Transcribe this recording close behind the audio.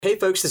Hey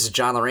folks, this is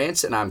John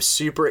Lawrence, and I'm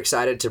super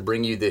excited to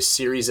bring you this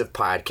series of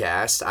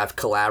podcasts. I've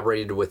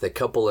collaborated with a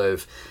couple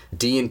of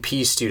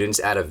D&P students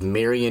out of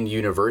Marian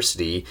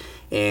University,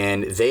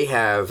 and they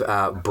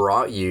have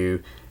brought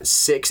you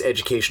 6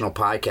 educational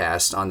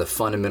podcasts on the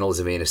fundamentals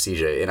of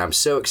anesthesia. And I'm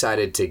so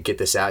excited to get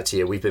this out to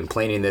you. We've been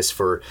planning this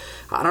for,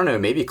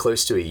 maybe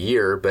close to a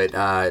year, but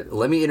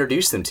let me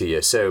introduce them to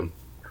you. So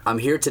I'm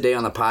here today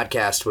on the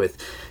podcast with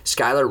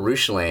Skylar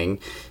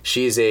Ruschling.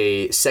 She is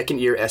a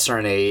second-year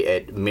SRNA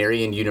at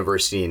Marian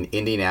University in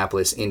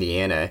Indianapolis,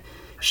 Indiana.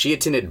 She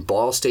attended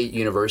Ball State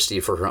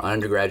University for her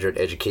undergraduate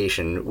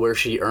education, where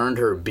she earned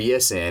her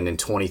BSN in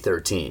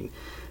 2013.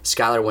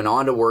 Skylar went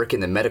on to work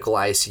in the medical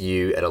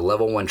ICU at a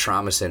Level 1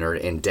 trauma center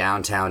in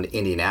downtown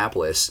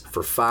Indianapolis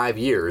for 5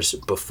 years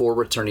before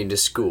returning to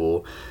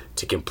school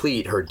to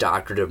complete her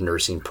Doctorate of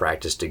Nursing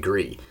Practice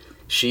degree.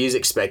 She is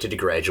expected to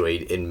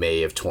graduate in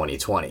May of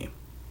 2020.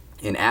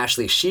 And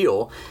Ashley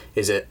Scheel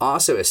is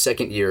also a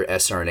second-year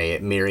SRNA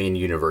at Marian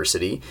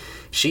University.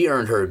 She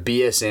earned her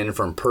BSN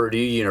from Purdue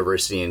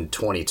University in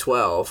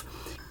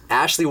 2012.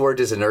 Ashley worked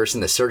as a nurse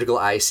in the surgical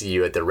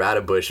ICU at the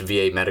Rowdy Bush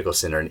VA Medical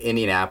Center in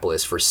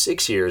Indianapolis for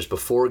 6 years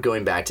before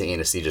going back to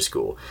anesthesia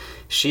school.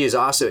 She is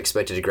also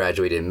expected to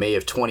graduate in May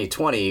of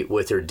 2020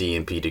 with her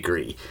DNP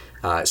degree.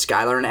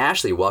 Skylar and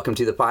Ashley, welcome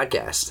to the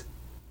podcast.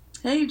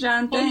 Hey,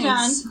 John. Thanks. Hey,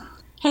 John.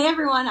 Hey,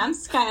 everyone. I'm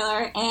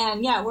Skylar,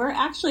 and we're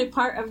actually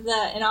part of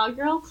the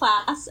inaugural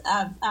class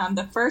of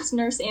the first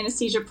nurse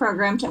anesthesia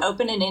program to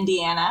open in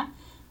Indiana.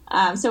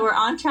 So we're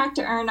on track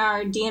to earn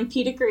our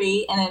DNP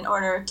degree, and in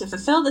order to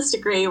fulfill this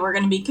degree, we're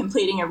going to be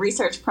completing a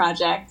research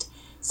project.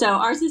 So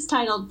ours is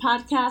titled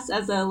Podcasts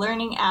as a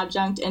Learning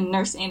Adjunct in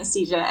Nurse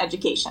Anesthesia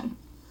Education.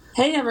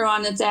 Hey,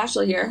 everyone. It's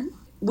Ashley here.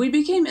 We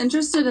became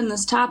interested in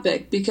this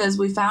topic because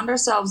we found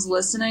ourselves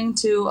listening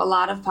to a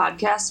lot of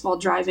podcasts while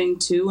driving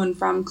to and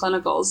from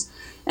clinicals,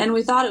 and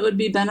we thought it would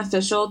be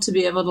beneficial to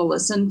be able to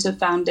listen to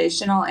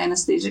foundational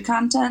anesthesia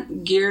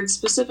content geared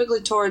specifically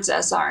towards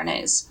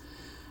SRNAs.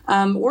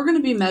 We're going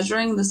to be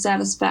measuring the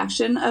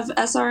satisfaction of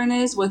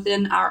SRNAs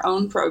within our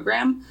own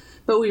program,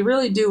 but we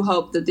really do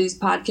hope that these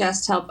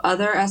podcasts help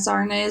other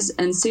SRNAs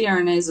and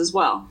CRNAs as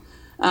well.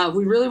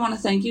 We really want to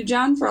thank you,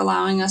 John, for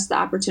allowing us the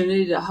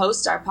opportunity to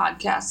host our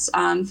podcasts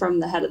on From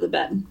the Head of the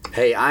Bed.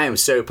 Hey, I am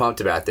so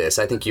pumped about this.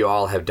 I think you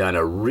all have done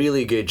a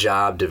really good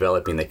job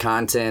developing the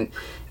content,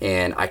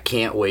 and I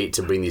can't wait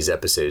to bring these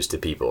episodes to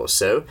people.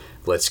 So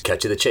let's cut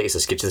to the chase.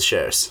 Let's get to the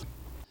shows.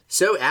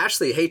 So,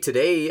 Ashley, hey,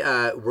 today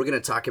we're going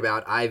to talk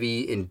about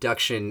IV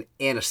induction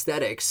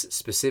anesthetics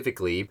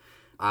specifically.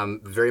 I'm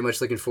very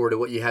much looking forward to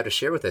what you have to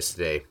share with us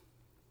today.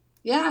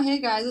 Yeah, hey,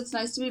 guys. It's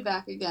nice to be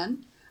back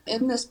again.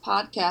 In this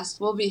podcast,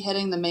 we'll be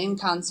hitting the main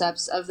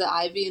concepts of the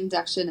IV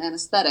induction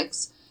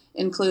anesthetics,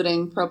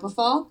 including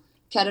propofol,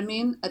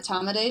 ketamine,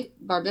 etomidate,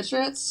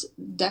 barbiturates,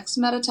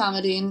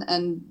 dexmedetomidine,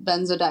 and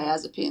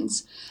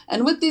benzodiazepines.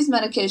 And with these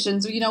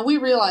medications, we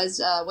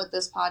realized with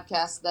this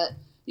podcast that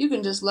you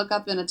can just look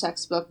up in a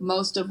textbook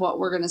most of what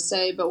we're going to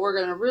say, but we're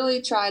going to really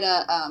try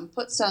to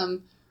put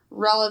some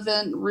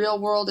relevant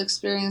real-world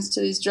experience to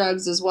these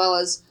drugs, as well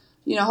as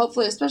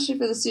hopefully, especially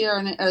for the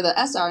CRNA or the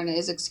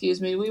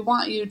SRNAs, we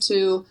want you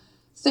to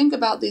think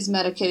about these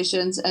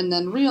medications and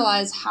then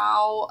realize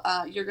how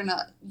you're going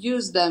to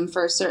use them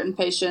for certain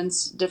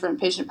patients, different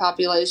patient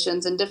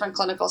populations, and different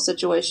clinical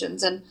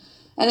situations. And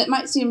it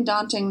might seem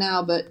daunting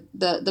now, but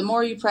the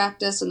more you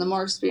practice and the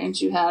more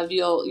experience you have,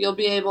 you'll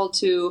be able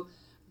to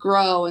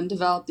grow and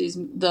develop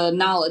the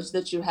knowledge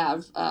that you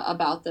have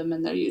about them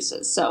and their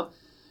uses. So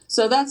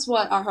that's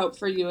what our hope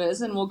for you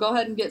is, and we'll go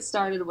ahead and get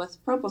started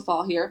with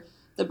propofol here.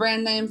 The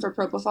brand name for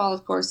propofol,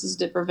 of course, is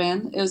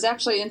Diprivan. It was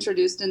actually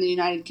introduced in the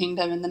United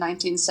Kingdom in the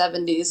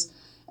 1970s,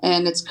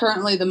 and it's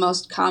currently the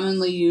most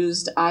commonly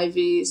used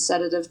IV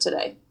sedative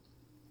today.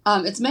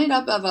 It's made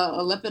up of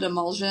a lipid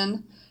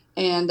emulsion,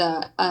 and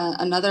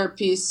another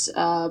piece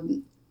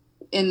in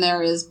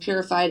there is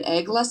purified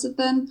egg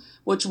lecithin,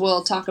 which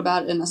we'll talk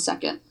about in a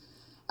second.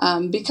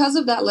 Because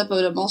of that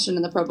lipid emulsion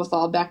in the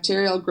propofol,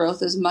 bacterial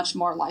growth is much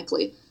more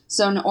likely.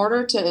 So in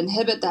order to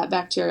inhibit that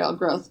bacterial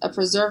growth, a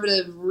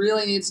preservative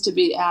really needs to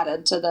be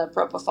added to the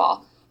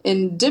propofol.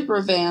 In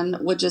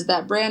Diprivan, which is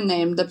that brand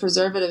name, the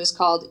preservative is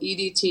called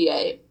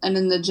EDTA. And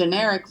in the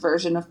generic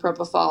version of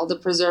propofol, the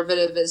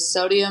preservative is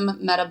sodium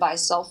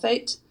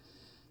metabisulfate.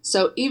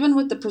 So even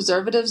with the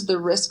preservatives, the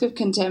risk of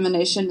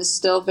contamination is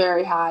still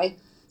very high.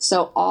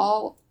 So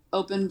all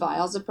open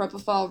vials of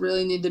propofol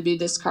really need to be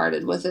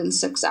discarded within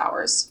 6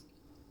 hours.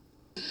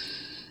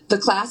 The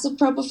class of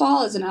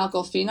propofol is an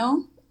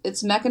alkylphenol.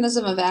 Its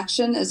mechanism of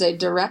action is a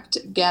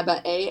direct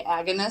GABA-A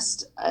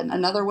agonist, and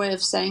another way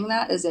of saying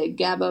that is a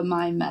GABA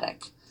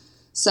mimetic.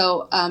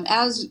 So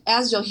as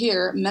you'll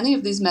hear, many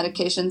of these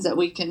medications that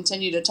we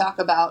continue to talk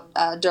about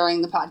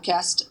during the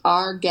podcast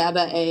are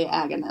GABA-A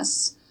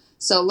agonists.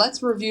 So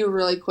let's review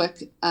really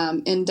quick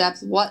in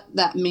depth what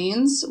that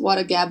means, what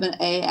a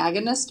GABA-A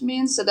agonist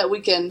means, so that we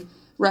can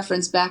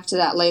reference back to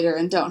that later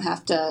and don't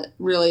have to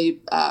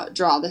really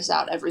draw this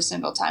out every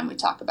single time we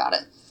talk about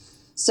it.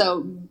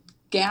 So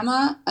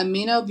gamma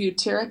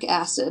aminobutyric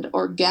acid,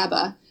 or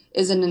GABA,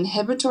 is an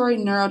inhibitory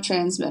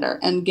neurotransmitter,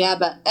 and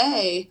GABA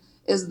A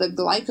is the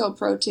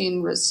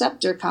glycoprotein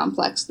receptor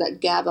complex that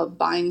GABA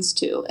binds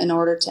to in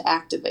order to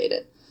activate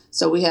it.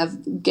 So we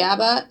have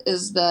GABA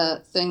is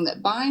the thing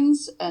that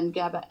binds, and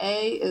GABA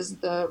A is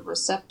the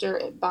receptor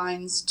it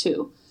binds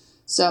to.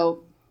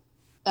 So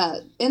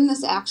in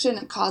this action,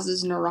 it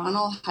causes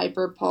neuronal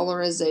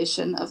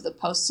hyperpolarization of the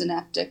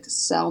postsynaptic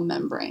cell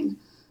membrane.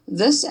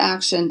 This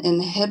action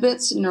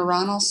inhibits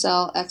neuronal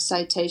cell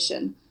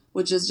excitation,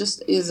 which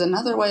is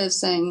another way of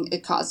saying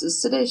it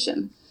causes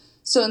sedation.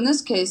 So in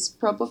this case,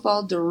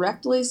 propofol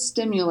directly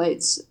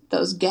stimulates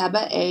those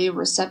GABA A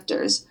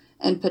receptors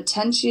and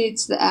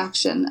potentiates the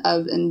action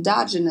of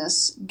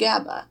endogenous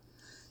GABA.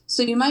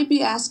 So you might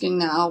be asking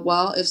now,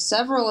 well, if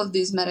several of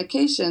these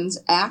medications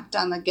act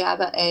on the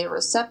GABA A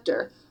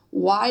receptor,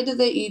 why do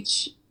they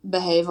each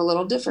behave a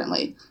little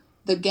differently?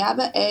 The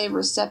GABA A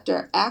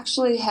receptor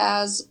actually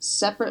has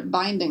separate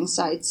binding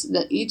sites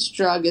that each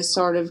drug is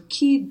sort of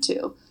keyed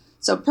to.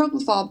 So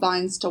propofol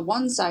binds to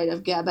one site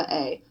of GABA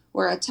A,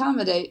 where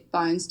etomidate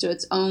binds to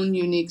its own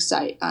unique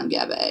site on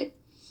GABA A.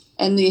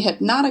 And the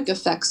hypnotic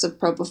effects of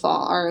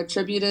propofol are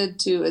attributed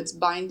to its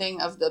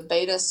binding of the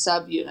beta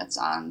subunits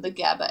on the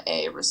GABA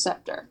A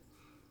receptor.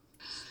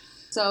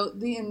 So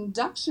the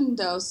induction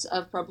dose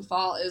of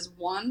propofol is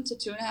 1 to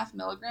 2.5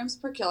 milligrams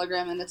per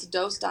kilogram, and it's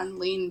dosed on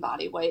lean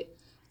body weight.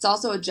 It's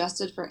also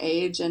adjusted for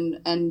age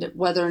and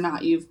whether or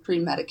not you've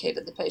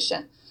pre-medicated the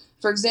patient.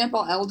 For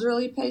example,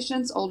 elderly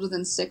patients older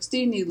than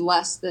 60 need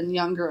less than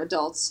younger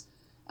adults.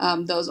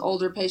 Those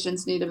older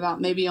patients need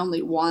about maybe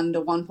only 1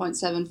 to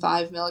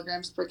 1.75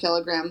 milligrams per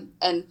kilogram,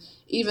 and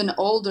even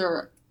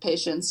older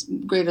patients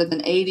greater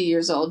than 80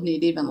 years old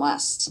need even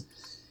less.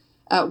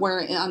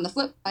 Where on the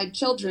flip side,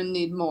 children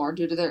need more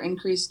due to their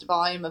increased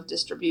volume of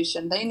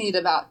distribution. They need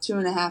about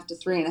 2.5 to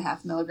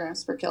 3.5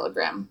 milligrams per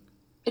kilogram.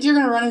 If you're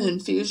going to run an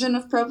infusion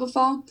of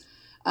propofol,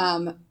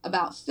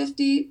 about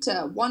 50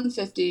 to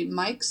 150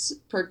 mics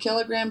per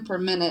kilogram per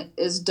minute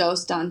is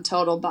dosed on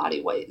total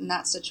body weight in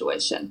that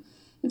situation.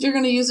 If you're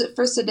going to use it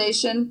for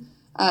sedation,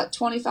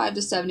 25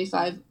 to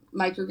 75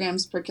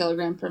 micrograms per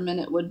kilogram per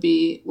minute would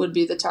be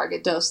the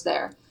target dose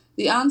there.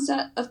 The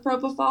onset of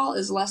propofol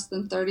is less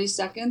than 30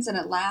 seconds, and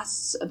it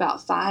lasts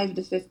about 5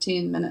 to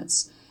 15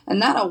 minutes.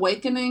 And that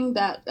awakening,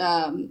 that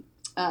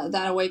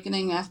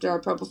awakening after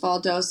a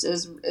propofol dose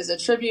is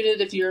attributed,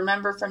 if you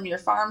remember from your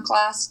pharm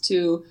class,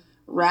 to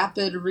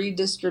rapid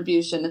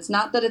redistribution. It's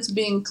not that it's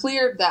being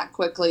cleared that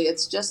quickly,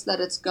 it's just that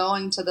it's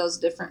going to those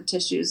different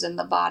tissues in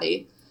the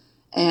body,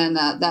 and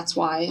that's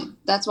why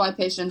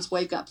patients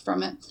wake up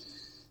from it.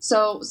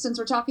 So since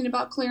we're talking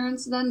about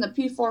clearance, then the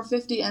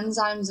P450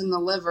 enzymes in the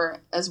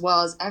liver, as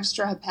well as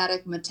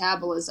extrahepatic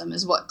metabolism,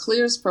 is what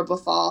clears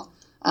propofol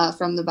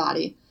from the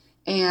body.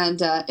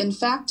 And in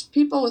fact,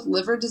 people with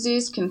liver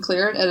disease can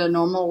clear it at a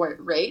normal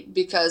rate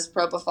because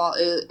propofol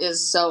is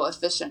so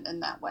efficient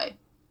in that way.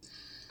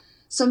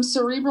 Some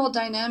cerebral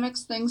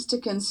dynamics things to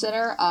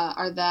consider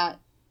are that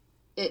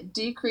it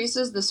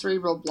decreases the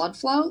cerebral blood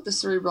flow, the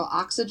cerebral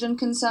oxygen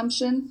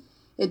consumption.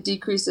 It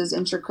decreases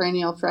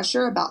intracranial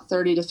pressure about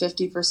 30 to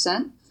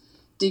 50%,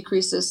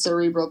 decreases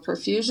cerebral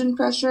perfusion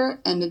pressure,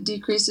 and it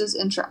decreases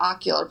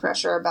intraocular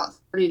pressure about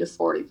 30 to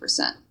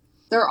 40%.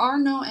 There are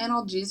no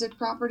analgesic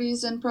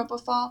properties in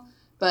propofol,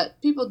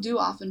 but people do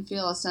often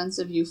feel a sense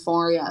of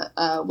euphoria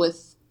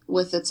with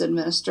its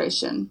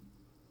administration.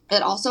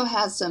 It also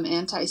has some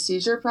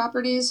anti-seizure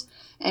properties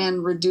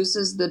and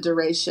reduces the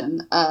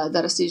duration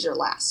that a seizure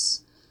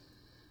lasts.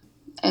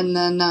 And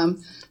then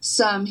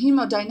some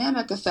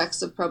hemodynamic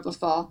effects of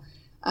propofol.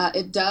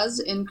 It does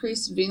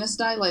increase venous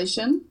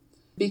dilation.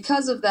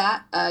 Because of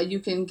that, you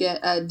can get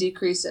a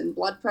decrease in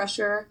blood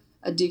pressure,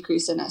 a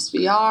decrease in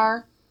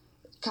SVR,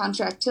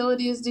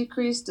 contractility is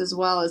decreased, as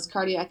well as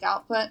cardiac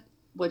output,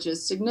 which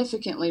is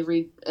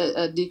significantly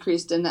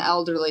decreased in the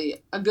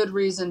elderly, a good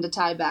reason to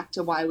tie back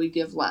to why we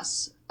give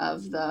less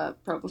of the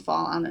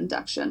propofol on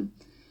induction.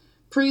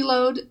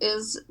 Preload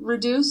is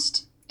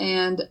reduced,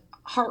 and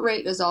heart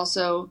rate is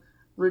also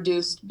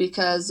reduced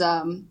because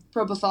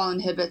propofol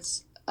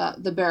inhibits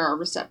the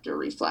baroreceptor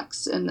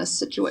reflex in this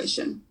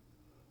situation.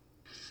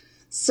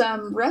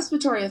 Some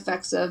respiratory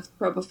effects of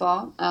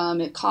propofol,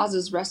 it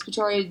causes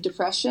respiratory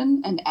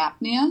depression and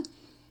apnea.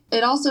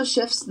 It also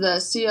shifts the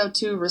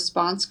CO2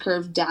 response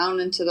curve down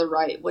and to the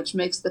right, which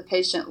makes the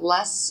patient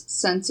less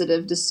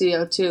sensitive to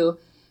CO2,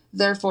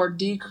 therefore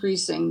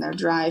decreasing their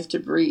drive to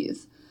breathe.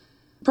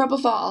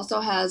 Propofol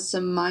also has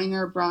some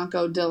minor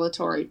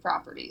bronchodilatory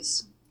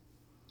properties.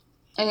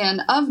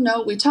 And of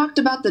note, we talked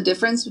about the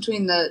difference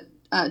between the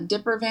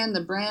Diprivan,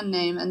 the brand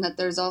name, and that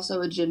there's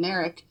also a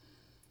generic.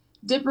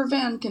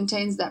 Diprivan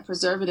contains that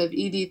preservative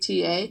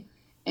EDTA,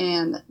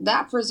 and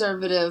that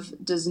preservative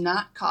does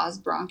not cause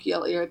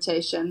bronchial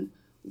irritation,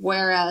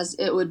 whereas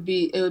it would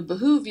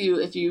behoove you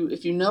if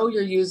you know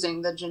you're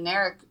using the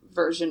generic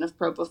version of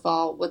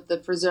propofol with the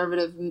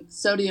preservative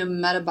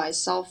sodium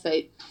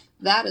metabisulfate.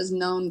 That is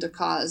known to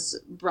cause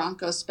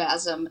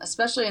bronchospasm,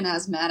 especially in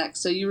asthmatics.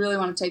 So you really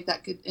want to take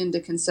that into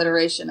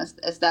consideration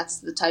if that's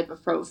the type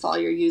of propofol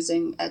you're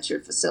using at your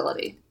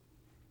facility.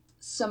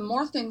 some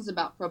more things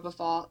about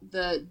propofol.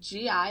 The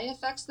GI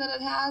effects that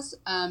it has,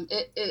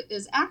 it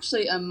is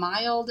actually a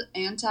mild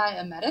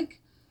antiemetic.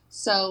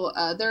 So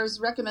there's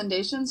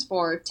recommendations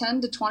for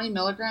 10 to 20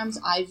 milligrams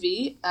IV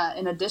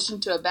in addition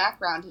to a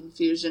background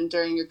infusion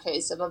during your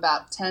case of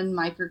about 10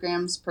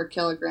 micrograms per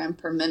kilogram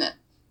per minute.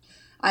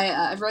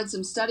 I've read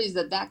some studies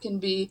that can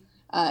be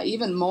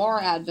even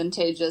more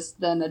advantageous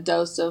than a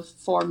dose of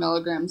 4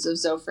 milligrams of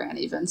Zofran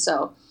even.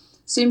 So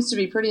seems to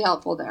be pretty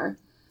helpful there.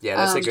 Yeah,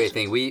 that's a great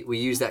thing. We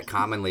use that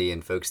commonly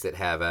in folks that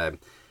have a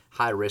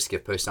high risk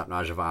of post-op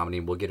nausea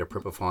vomiting. We'll get a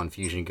propofol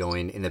infusion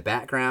going in the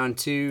background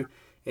to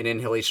an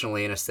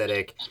inhalational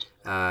anesthetic,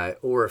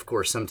 or of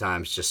course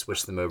sometimes just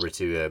switch them over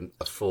to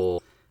a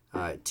full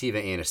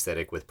Teva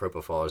anesthetic with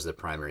propofol as the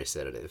primary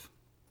sedative.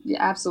 Yeah,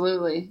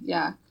 absolutely.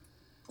 Yeah.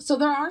 So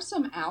there are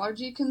some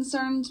allergy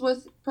concerns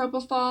with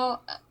propofol.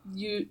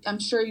 I'm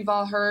sure you've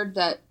all heard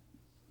that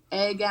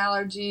egg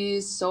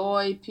allergies,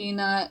 soy,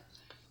 peanut.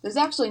 There's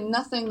actually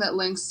nothing that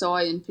links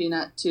soy and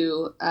peanut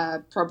to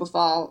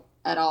propofol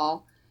at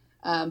all.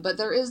 But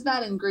there is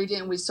that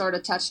ingredient we sort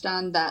of touched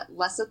on, that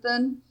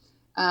lecithin.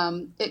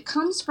 It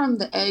comes from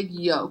the egg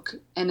yolk.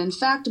 And in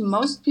fact,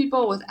 most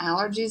people with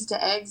allergies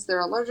to eggs, they're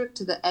allergic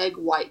to the egg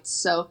whites.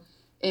 So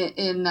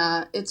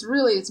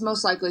it's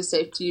most likely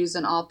safe to use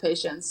in all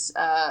patients.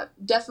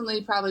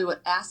 Definitely probably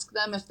would ask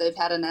them if they've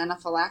had an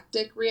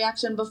anaphylactic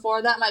reaction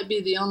before. That might be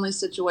the only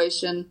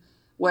situation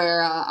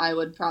where I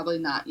would probably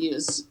not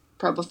use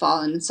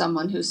propofol in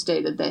someone who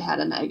stated they had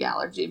an egg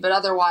allergy. But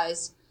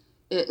otherwise,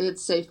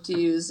 it's safe to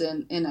use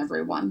in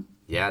everyone.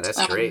 Yeah,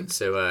 that's great.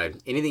 So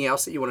anything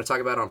else that you want to talk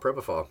about on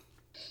propofol?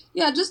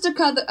 Yeah, just a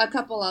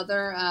couple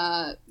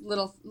other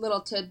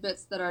little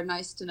tidbits that are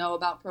nice to know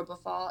about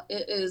propofol.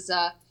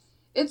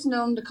 It's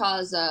known to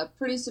cause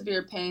pretty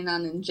severe pain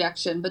on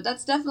injection, but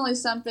that's definitely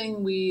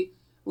something we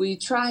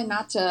try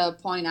not to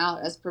point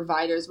out as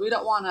providers. We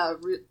don't want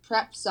to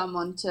prep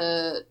someone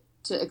to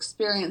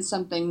experience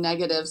something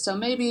negative. So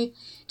maybe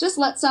just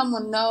let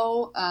someone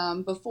know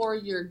before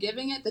you're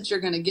giving it that you're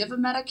going to give a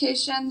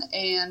medication,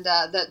 and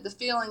that the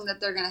feeling that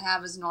they're going to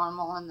have is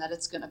normal, and that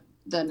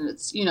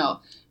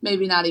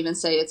maybe not even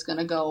say it's going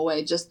to go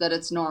away, just that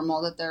it's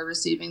normal that they're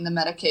receiving the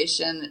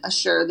medication,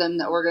 assure them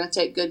that we're going to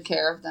take good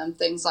care of them,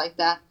 things like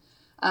that.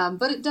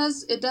 But it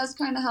does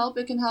kind of help.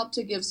 It can help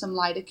to give some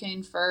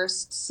lidocaine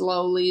first,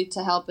 slowly,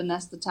 to help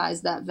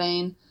anesthetize that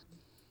vein.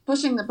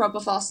 Pushing the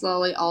propofol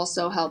slowly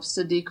also helps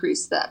to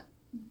decrease that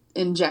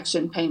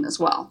injection pain as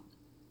well.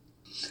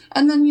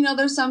 And then,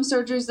 there's some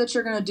surgeries that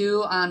you're going to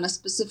do on a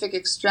specific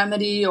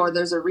extremity, or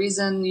there's a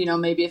reason,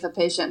 maybe if a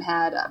patient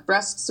had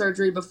breast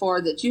surgery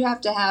before, that you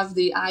have to have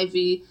the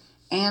IV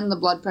and the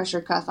blood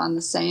pressure cuff on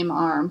the same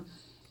arm.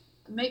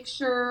 Make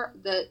sure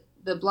that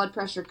the blood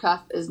pressure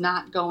cuff is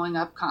not going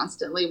up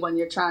constantly when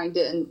you're trying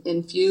to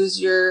infuse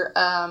your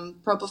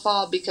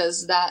propofol,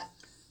 because that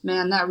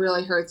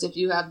really hurts if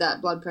you have that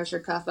blood pressure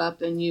cuff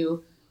up and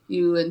you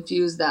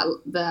infuse that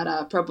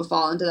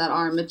propofol into that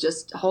arm. It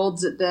just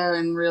holds it there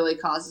and really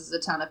causes a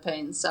ton of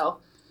pain. So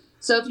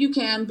if you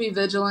can, be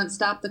vigilant,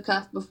 stop the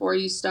cuff before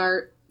you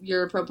start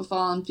your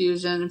propofol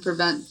infusion and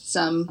prevent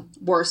some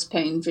worse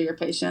pain for your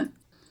patient.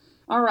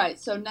 All right,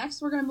 so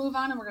next we're going to move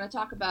on and we're going to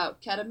talk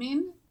about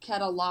ketamine.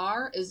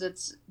 Ketalar is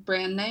its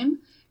brand name.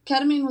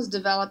 Ketamine was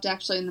developed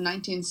actually in the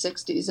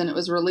 1960s, and it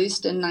was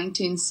released in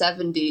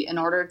 1970 in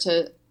order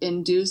to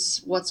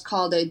induce what's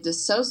called a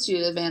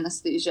dissociative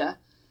anesthesia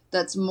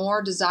that's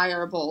more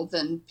desirable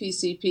than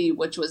PCP,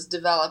 which was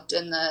developed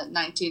in the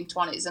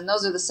 1920s. And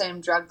those are the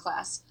same drug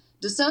class.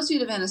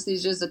 Dissociative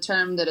anesthesia is a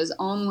term that is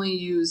only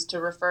used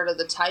to refer to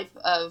the type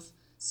of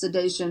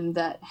sedation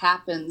that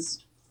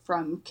happens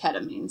from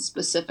ketamine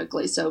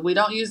specifically. So we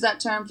don't use that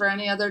term for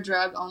any other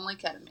drug, only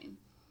ketamine.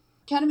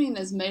 Ketamine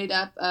is made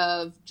up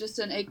of just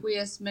an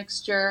aqueous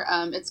mixture.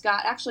 It's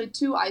got actually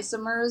two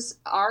isomers,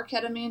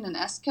 R-ketamine and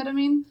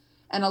S-ketamine.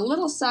 And a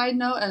little side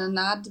note and a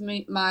nod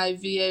to my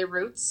VA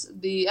roots,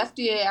 the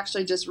FDA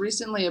actually just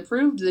recently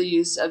approved the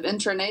use of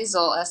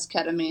intranasal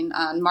S-ketamine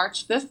on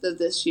March 5th of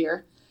this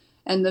year.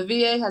 And the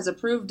VA has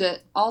approved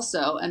it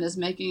also and is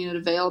making it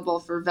available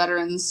for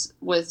veterans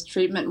with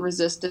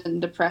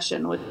treatment-resistant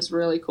depression, which is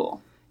really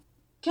cool.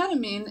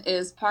 Ketamine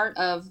is part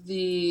of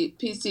the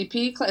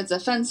PCP, it's a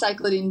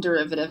phencyclidine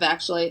derivative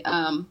actually,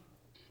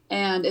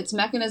 and its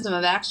mechanism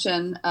of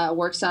action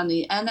works on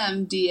the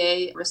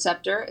NMDA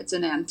receptor. It's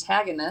an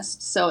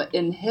antagonist, so it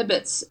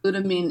inhibits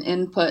glutamine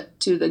input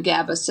to the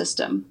GABA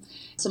system.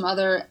 Some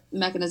other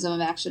mechanism of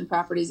action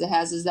properties it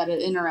has is that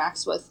it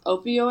interacts with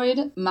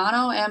opioid,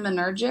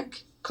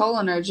 monoaminergic,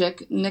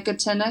 cholinergic,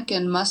 nicotinic,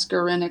 and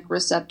muscarinic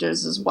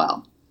receptors as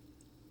well.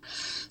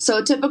 So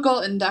a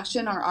typical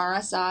induction or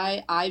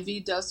RSI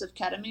IV dose of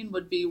ketamine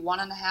would be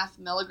 1.5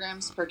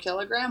 milligrams per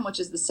kilogram, which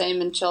is the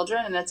same in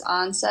children, and its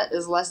onset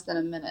is less than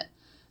a minute.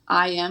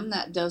 IM,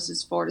 that dose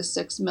is 4 to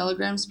 6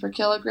 milligrams per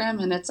kilogram,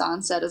 and its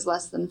onset is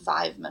less than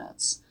 5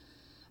 minutes.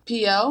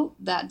 PO,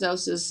 that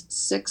dose is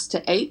 6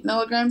 to 8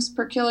 milligrams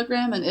per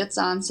kilogram, and its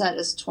onset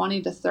is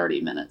 20 to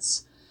 30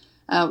 minutes.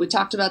 We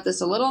talked about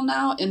this a little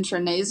now.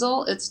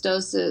 Intranasal, its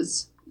dose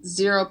is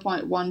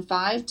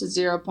 0.15 to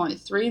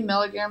 0.3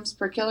 milligrams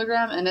per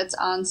kilogram, and its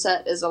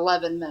onset is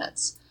 11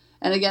 minutes.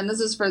 And again, this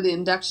is for the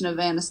induction of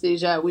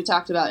anesthesia. We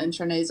talked about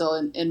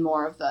intranasal in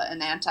more of an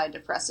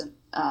antidepressant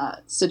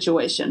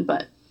situation,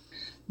 but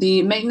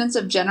the maintenance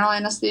of general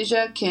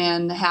anesthesia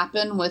can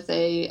happen with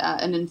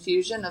an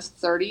infusion of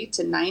 30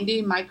 to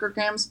 90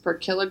 micrograms per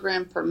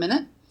kilogram per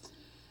minute.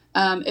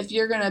 If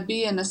you're going to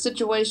be in a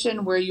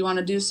situation where you want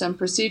to do some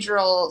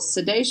procedural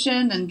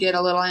sedation and get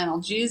a little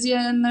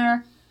analgesia in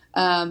there,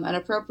 an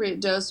appropriate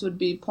dose would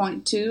be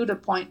 0.2 to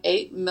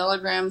 0.8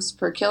 milligrams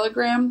per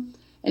kilogram,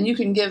 and you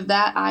can give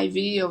that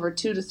IV over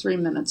 2 to 3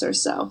 minutes or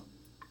so.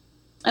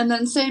 And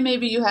then say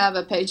maybe you have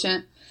a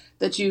patient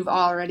that you've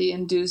already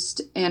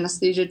induced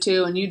anesthesia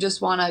to, and you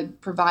just want to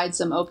provide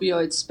some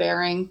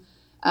opioid-sparing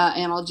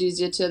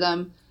analgesia to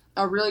them.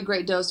 A really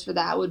great dose for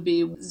that would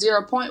be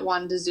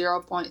 0.1 to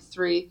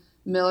 0.3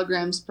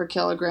 milligrams per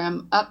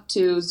kilogram up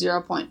to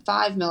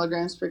 0.5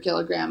 milligrams per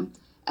kilogram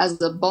as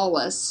the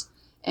bolus.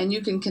 And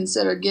you can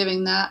consider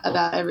giving that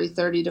about every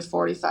 30 to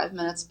 45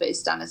 minutes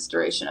based on its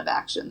duration of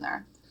action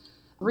there.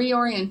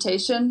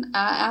 Reorientation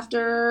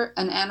after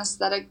an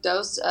anesthetic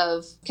dose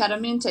of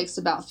ketamine takes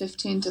about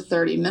 15 to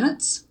 30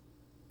 minutes.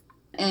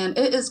 And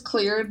it is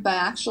cleared by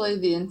actually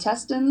the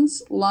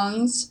intestines,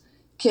 lungs,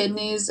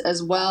 kidneys,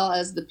 as well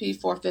as the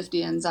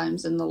P450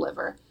 enzymes in the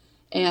liver.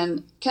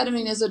 And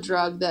ketamine is a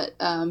drug that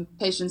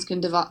patients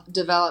can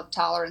develop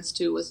tolerance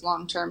to with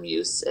long-term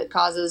use. It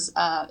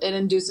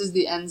induces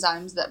the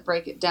enzymes that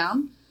break it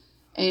down.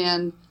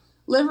 And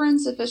liver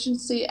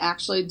insufficiency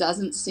actually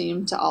doesn't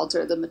seem to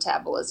alter the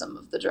metabolism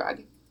of the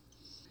drug.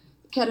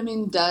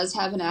 Ketamine does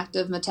have an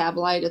active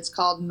metabolite. It's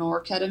called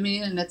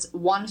norketamine, and it's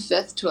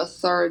 1/5 to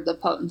 1/3 the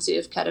potency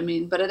of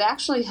ketamine, but it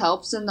actually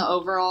helps in the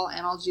overall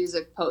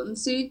analgesic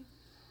potency.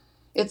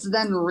 It's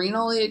then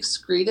renally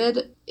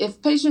excreted.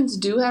 If patients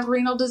do have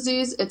renal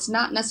disease, it's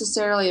not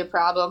necessarily a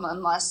problem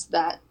unless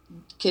that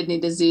kidney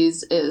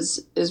disease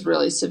is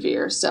really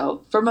severe.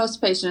 So for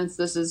most patients,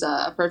 this is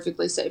a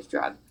perfectly safe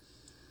drug.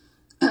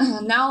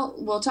 Now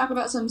we'll talk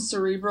about some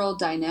cerebral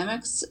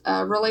dynamics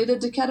related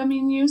to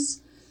ketamine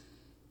use.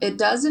 It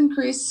does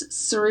increase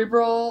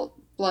cerebral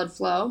blood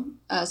flow,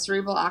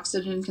 cerebral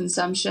oxygen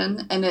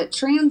consumption, and it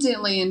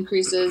transiently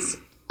increases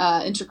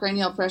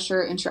intracranial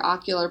pressure,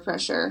 intraocular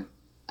pressure.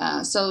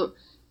 So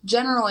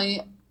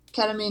generally,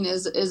 ketamine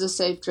is a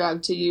safe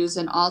drug to use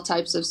in all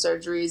types of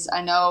surgeries.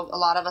 I know a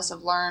lot of us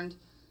have learned,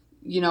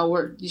 you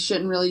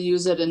shouldn't really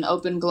use it in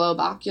open globe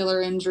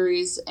ocular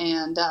injuries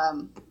and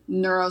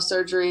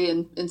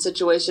neurosurgery in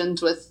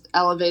situations with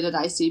elevated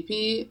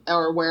ICP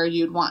or where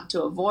you'd want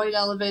to avoid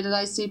elevated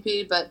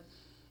ICP. But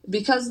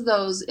because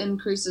those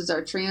increases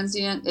are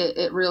transient,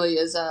 it really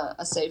is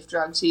a safe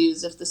drug to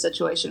use if the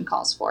situation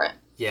calls for it.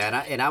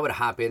 Yeah, and I would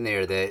hop in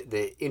there.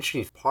 The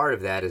interesting part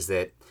of that is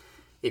that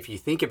if you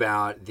think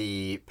about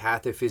the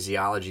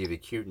pathophysiology of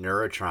acute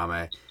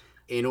neurotrauma,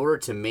 in order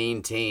to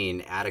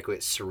maintain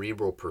adequate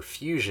cerebral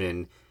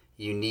perfusion,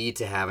 you need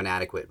to have an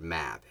adequate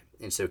map.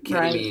 And so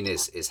ketamine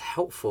is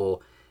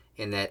helpful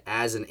in that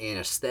as an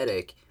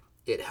anesthetic,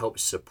 it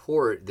helps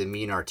support the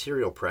mean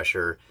arterial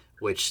pressure,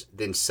 which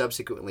then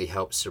subsequently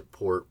helps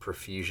support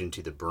perfusion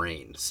to the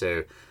brain.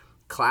 So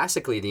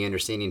classically, the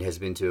understanding has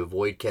been to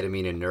avoid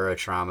ketamine in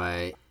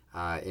neurotrauma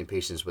in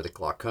patients with a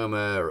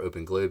glaucoma or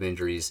open globe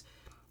injuries.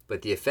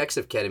 But the effects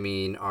of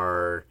ketamine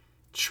are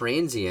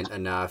transient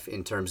enough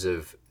in terms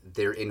of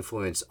their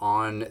influence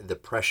on the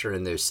pressure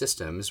in those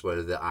systems,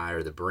 whether the eye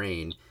or the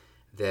brain,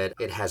 that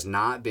it has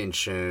not been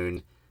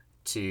shown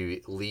to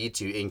lead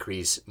to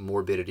increased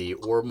morbidity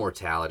or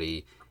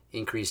mortality,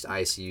 increased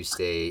ICU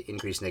stay,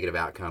 increased negative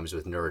outcomes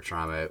with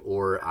neurotrauma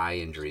or eye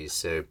injuries.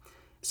 So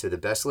the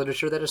best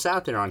literature that is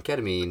out there on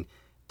ketamine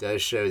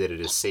does show that it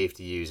is safe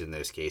to use in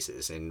those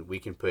cases. And we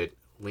can put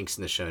links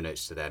in the show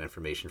notes to that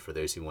information for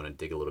those who want to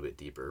dig a little bit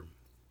deeper.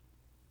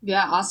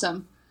 Yeah,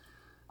 awesome.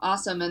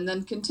 And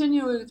then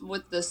continue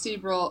with the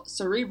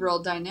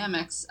cerebral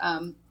dynamics.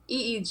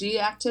 EEG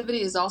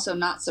activity is also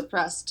not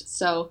suppressed.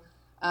 So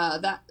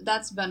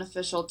that's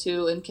beneficial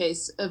too in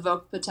case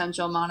evoked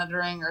potential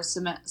monitoring or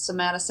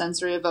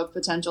somatosensory evoked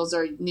potentials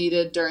are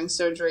needed during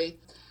surgery.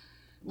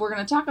 We're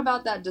going to talk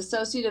about that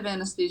dissociative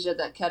anesthesia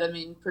that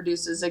ketamine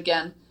produces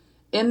again.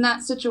 In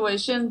that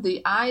situation,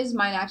 the eyes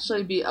might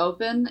actually be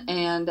open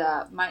and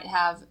might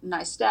have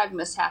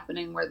nystagmus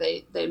happening where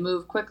they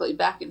move quickly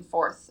back and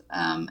forth,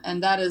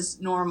 and that is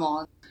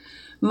normal.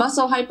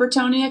 Muscle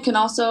hypertonia can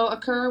also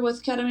occur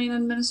with ketamine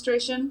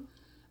administration.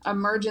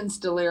 Emergence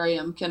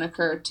delirium can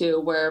occur too,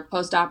 where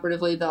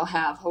postoperatively they'll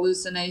have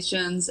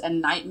hallucinations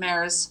and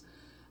nightmares.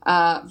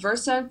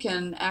 Versed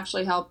can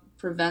actually help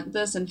prevent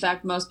this. In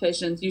fact, most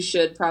patients, you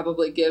should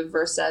probably give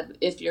Versed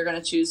if you're going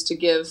to choose to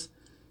give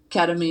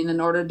ketamine in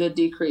order to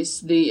decrease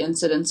the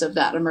incidence of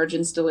that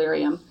emergence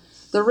delirium.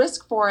 The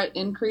risk for it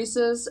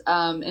increases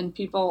in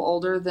people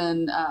older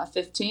than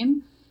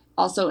 15,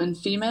 also in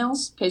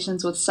females,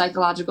 patients with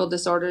psychological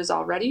disorders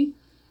already,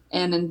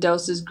 and in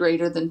doses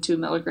greater than 2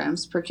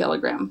 milligrams per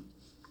kilogram.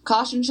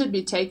 Caution should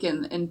be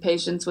taken in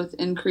patients with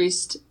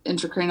increased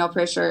intracranial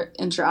pressure,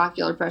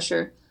 intraocular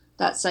pressure,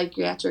 that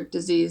psychiatric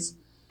disease,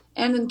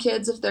 and in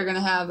kids if they're going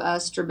to have a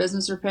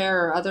strabismus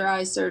repair or other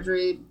eye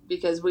surgery,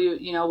 because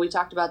we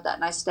talked about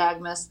that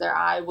nystagmus. Their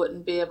eye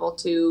wouldn't be able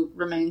to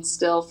remain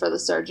still for the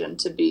surgeon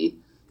to be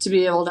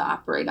able to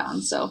operate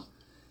on. So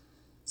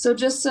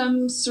just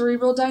some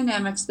cerebral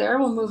dynamics there.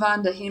 We'll move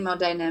on to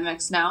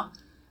hemodynamics now.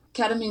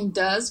 Ketamine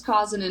does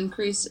cause an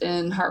increase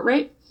in heart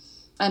rate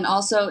and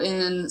also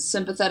in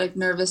sympathetic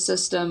nervous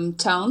system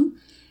tone.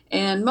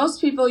 And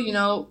most people,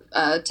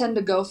 tend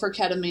to go for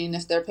ketamine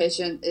if their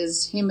patient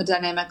is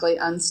hemodynamically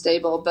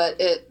unstable, but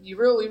we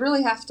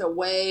really have to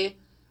weigh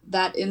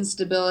that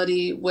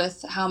instability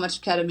with how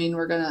much ketamine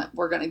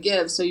we're gonna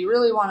give. So you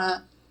really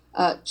want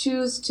to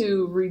choose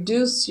to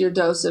reduce your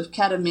dose of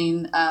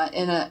ketamine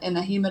in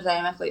a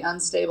hemodynamically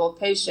unstable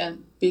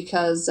patient,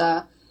 because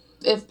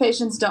if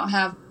patients don't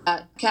have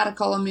that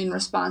catecholamine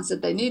response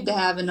that they need to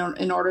have in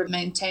order to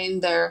maintain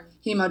their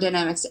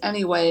hemodynamics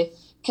anyway,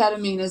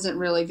 ketamine isn't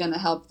really going to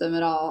help them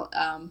at all.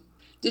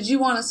 Did you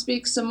want to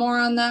speak some more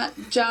on that,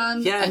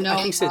 John? Yeah,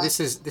 I think so. This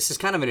is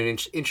kind of an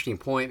interesting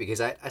point,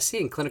 because I see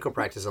in clinical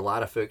practice a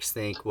lot of folks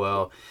think,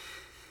 well,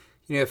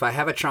 if I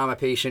have a trauma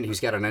patient who's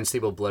got an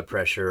unstable blood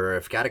pressure, or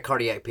if I've got a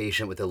cardiac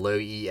patient with a low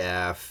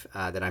EF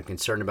that I'm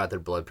concerned about their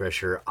blood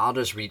pressure, I'll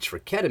just reach for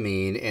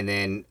ketamine, and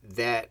then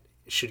that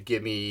should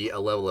give me a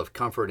level of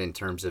comfort in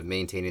terms of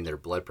maintaining their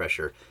blood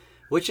pressure,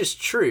 which is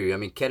true. I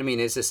mean, ketamine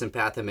is a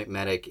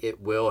sympathomimetic. It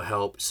will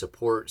help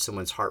support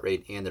someone's heart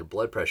rate and their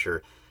blood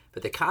pressure.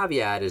 But the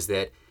caveat is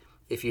that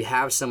if you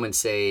have someone,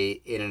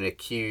 say, in an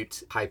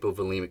acute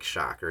hypovolemic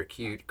shock or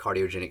acute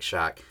cardiogenic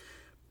shock,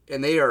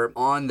 and they are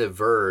on the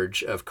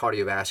verge of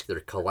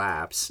cardiovascular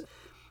collapse,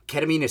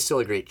 ketamine is still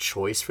a great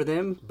choice for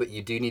them, but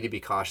you do need to be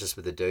cautious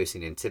with the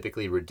dosing, and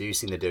typically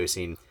reducing the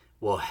dosing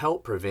will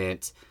help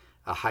prevent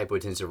a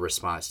hypotensive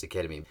response to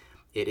ketamine.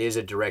 It is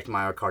a direct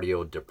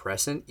myocardial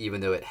depressant, even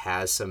though it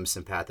has some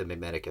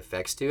sympathomimetic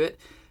effects to it.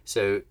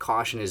 So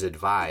caution is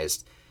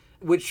advised,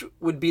 which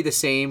would be the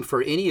same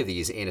for any of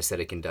these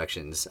anesthetic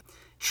inductions.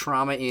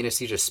 Trauma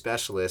anesthesia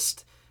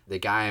specialist, the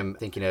guy I'm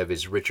thinking of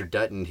is Richard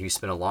Dutton, who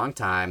spent a long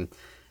time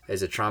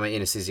as a trauma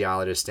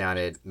anesthesiologist down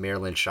at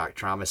Maryland Shock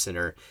Trauma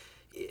Center.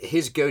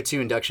 His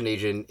go-to induction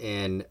agent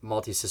in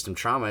multi-system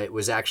trauma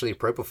was actually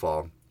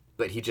propofol,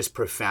 but he just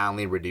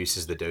profoundly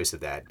reduces the dose of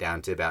that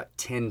down to about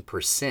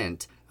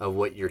 10% of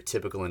what your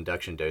typical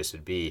induction dose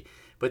would be.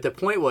 But the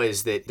point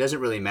was that it doesn't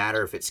really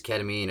matter if it's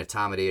ketamine,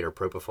 etomidate, or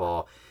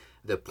propofol.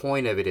 The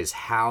point of it is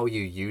how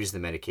you use the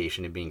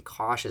medication and being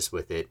cautious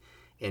with it,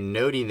 and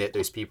noting that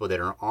those people that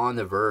are on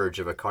the verge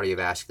of a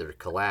cardiovascular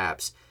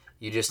collapse,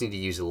 you just need to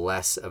use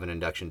less of an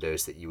induction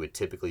dose that you would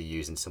typically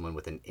use in someone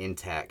with an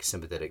intact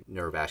sympathetic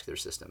neurovascular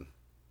system.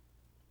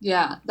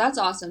 Yeah, that's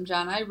awesome,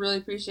 John. I really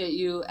appreciate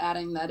you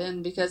adding that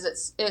in,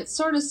 because it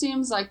sort of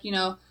seems like,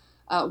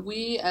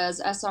 we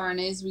as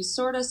SRNAs, we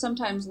sort of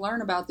sometimes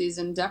learn about these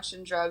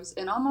induction drugs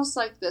in almost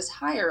like this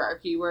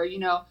hierarchy where, you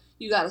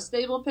got a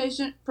stable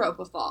patient,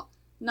 propofol,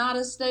 not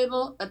as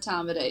stable,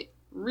 etomidate,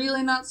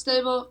 really not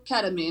stable,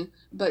 ketamine.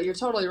 But you're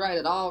totally right.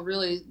 It all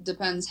really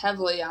depends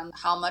heavily on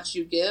how much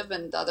you give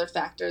and the other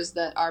factors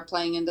that are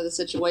playing into the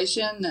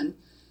situation. And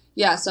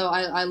yeah, so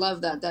I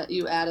love that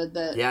you added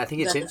that. Yeah, I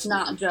think it's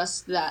not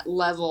just that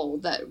level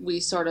that we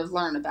sort of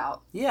learn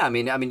about. Yeah, I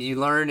mean, you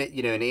learn,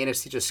 in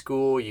anesthesia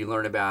school, you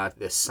learn about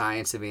the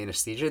science of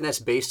anesthesia, and that's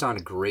based on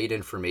great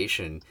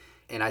information.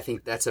 And I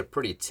think that's a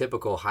pretty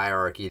typical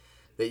hierarchy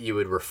that you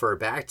would refer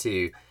back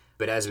to.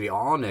 But as we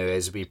all know,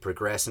 as we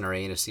progress in our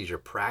anesthesia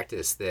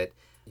practice, that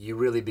you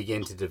really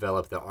begin to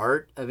develop the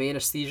art of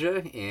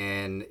anesthesia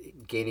and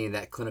gaining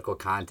that clinical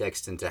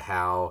context into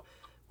how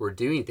we're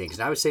doing things.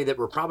 And I would say that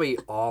we're probably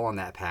all on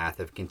that path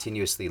of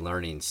continuously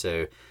learning.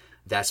 So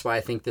that's why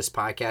I think this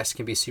podcast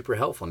can be super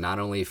helpful, not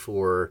only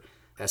for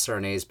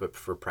SRNAs, but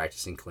for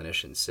practicing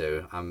clinicians.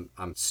 So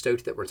I'm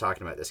stoked that we're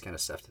talking about this kind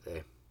of stuff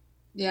today.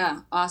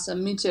 Yeah,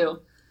 awesome. Me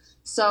too.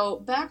 So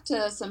back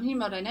to some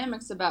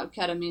hemodynamics about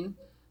ketamine.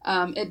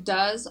 It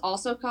does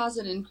also cause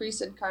an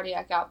increase in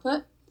cardiac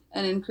output,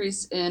 an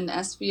increase in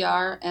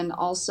SVR, and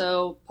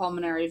also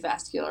pulmonary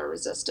vascular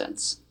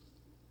resistance.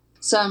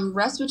 Some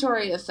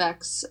respiratory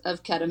effects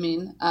of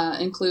ketamine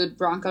include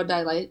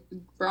bronchodilation.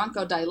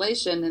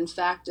 In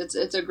fact,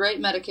 it's a great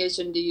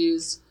medication to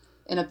use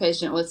in a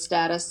patient with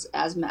status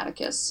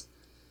asthmaticus.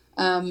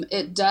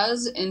 It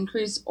does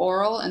increase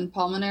oral and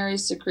pulmonary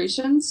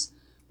secretions,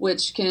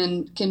 which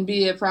can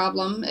be a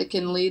problem. It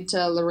can lead to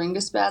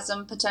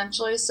laryngospasm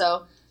potentially.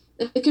 So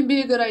it can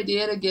be a good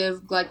idea to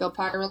give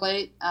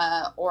glycopyrrolate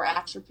or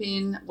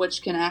atropine,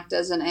 which can act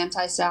as an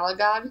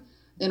anti-salagogue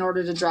in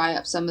order to dry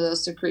up some of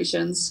those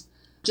secretions.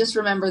 Just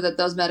remember that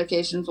those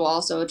medications will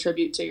also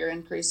attribute to your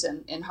increase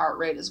in heart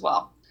rate as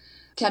well.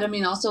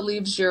 Ketamine also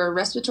leaves your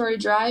respiratory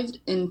drive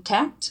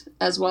intact,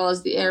 as well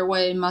as the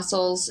airway,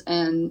 muscles,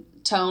 and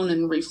tone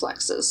and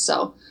reflexes.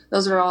 So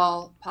those are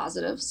all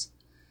positives.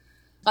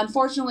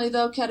 Unfortunately,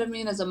 though,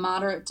 ketamine is a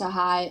moderate to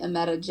high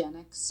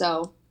emetogenic,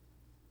 so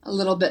a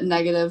little bit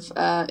negative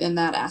in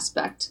that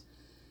aspect.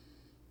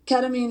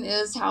 Ketamine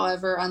is,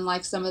 however,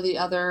 unlike some of the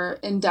other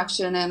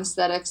induction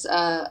anesthetics,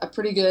 a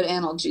pretty good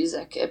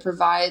analgesic. It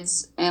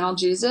provides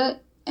analgesia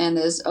and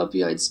is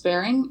opioid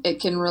sparing. It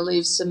can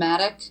relieve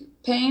somatic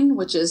pain,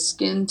 which is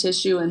skin,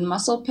 tissue, and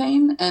muscle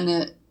pain, and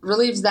it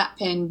relieves that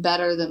pain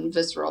better than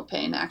visceral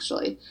pain,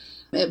 actually.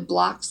 It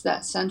blocks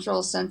that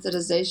central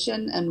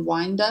sensitization and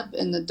windup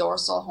in the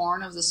dorsal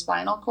horn of the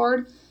spinal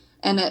cord,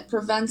 and it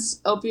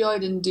prevents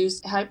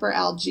opioid-induced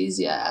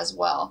hyperalgesia as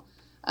well.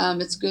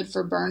 It's good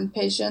for burn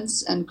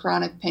patients and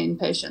chronic pain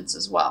patients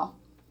as well.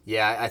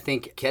 Yeah, I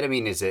think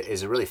ketamine is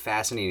a really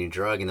fascinating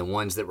drug, and the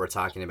ones that we're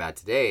talking about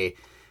today,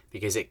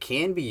 because it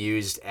can be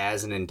used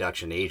as an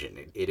induction agent.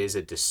 It is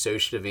a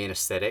dissociative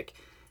anesthetic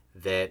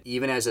that,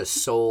 even as a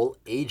sole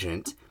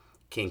agent,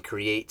 can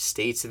create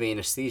states of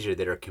anesthesia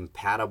that are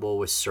compatible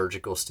with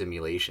surgical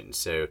stimulation.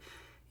 So,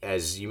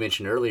 as you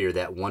mentioned earlier,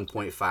 that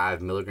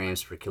 1.5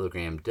 milligrams per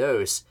kilogram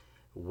dose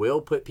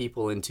will put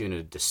people into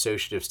a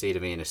dissociative state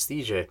of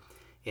anesthesia.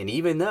 And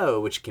even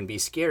though, which can be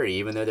scary,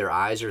 even though their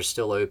eyes are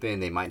still open,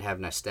 they might have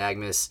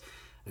nystagmus,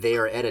 they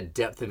are at a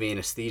depth of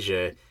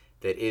anesthesia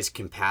that is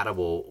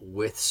compatible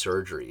with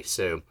surgery.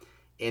 So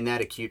in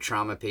that acute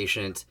trauma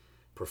patient,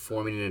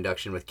 performing an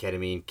induction with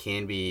ketamine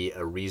can be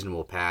a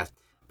reasonable path.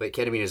 But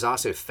ketamine is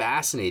also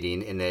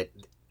fascinating in that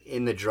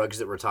in the drugs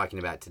that we're talking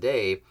about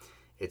today,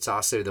 it's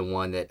also the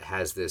one that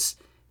has this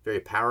very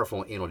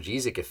powerful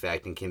analgesic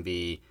effect and can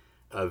be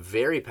a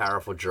very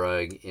powerful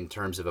drug in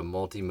terms of a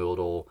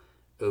multimodal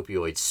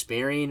opioid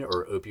sparing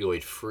or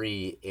opioid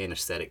free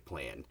anesthetic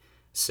plan.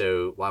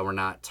 So while we're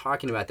not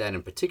talking about that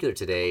in particular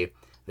today,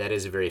 that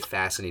is a very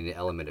fascinating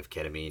element of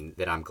ketamine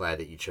that I'm glad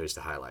that you chose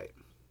to highlight.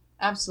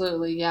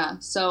 Absolutely, yeah.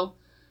 So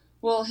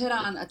we'll hit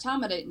on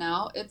etomidate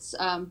now. Its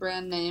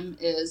brand name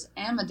is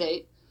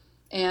Amidate,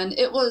 and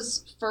it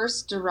was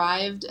first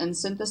derived and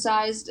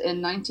synthesized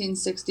in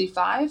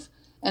 1965,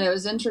 and it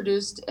was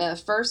introduced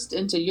first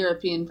into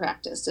European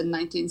practice in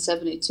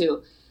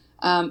 1972.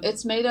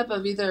 It's made up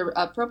of either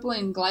a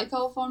propylene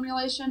glycol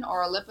formulation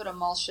or a lipid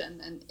emulsion.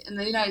 And in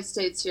the United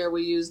States here,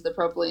 we use the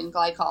propylene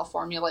glycol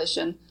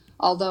formulation,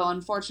 although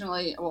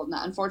unfortunately, well,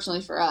 not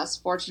unfortunately for us,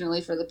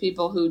 fortunately for the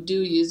people who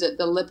do use it,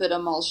 the lipid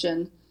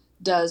emulsion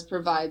does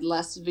provide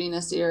less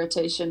venous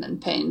irritation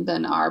and pain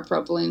than our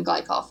propylene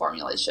glycol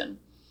formulation.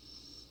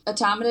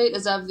 Etomidate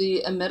is of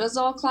the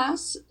imidazole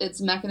class. Its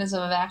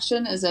mechanism of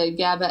action is a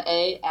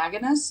GABA-A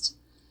agonist.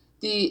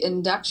 The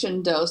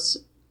induction dose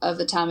of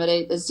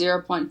etomidate is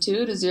 0.2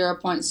 to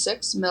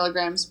 0.6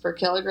 milligrams per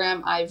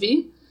kilogram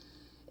IV.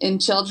 In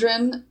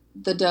children,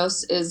 the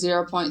dose is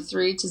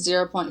 0.3 to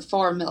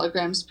 0.4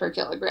 milligrams per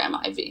kilogram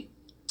IV.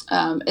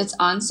 Its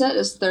onset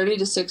is 30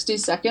 to 60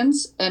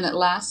 seconds, and it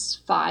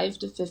lasts 5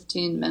 to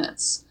 15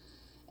 minutes.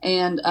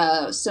 And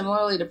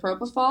similarly to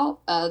propofol,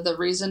 the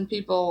reason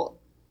people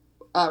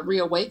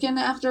reawaken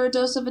after a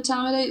dose of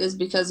etomidate is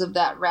because of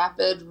that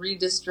rapid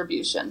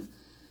redistribution.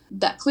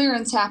 That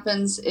clearance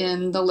happens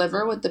in the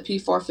liver with the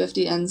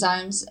P450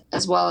 enzymes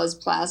as well as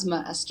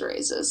plasma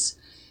esterases.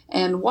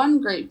 And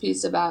one great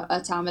piece about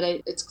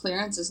etomidate, its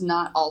clearance is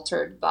not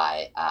altered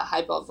by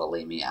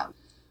hypovolemia,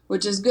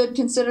 which is good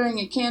considering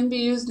it can be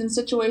used in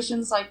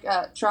situations like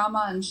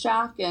trauma and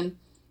shock. And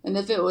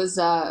if it was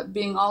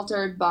being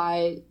altered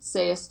by,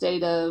 say, a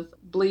state of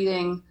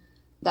bleeding,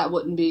 that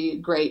wouldn't be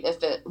great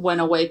if it went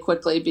away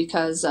quickly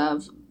because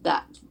of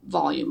that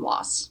volume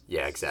loss.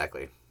 Yeah,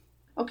 exactly.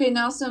 Okay,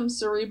 now some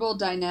cerebral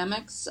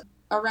dynamics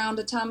around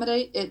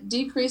etomidate. It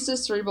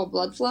decreases cerebral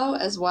blood flow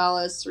as well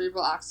as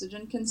cerebral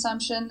oxygen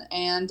consumption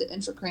and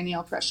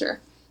intracranial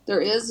pressure.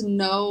 There is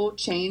no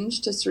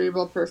change to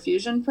cerebral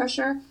perfusion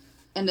pressure,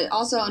 and it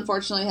also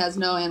unfortunately has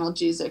no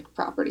analgesic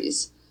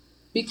properties.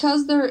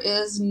 Because there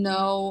is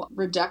no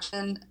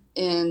reduction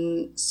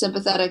in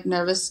sympathetic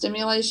nervous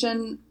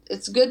stimulation,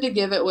 it's good to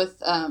give it with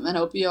an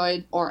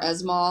opioid or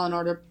Esmol in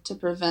order to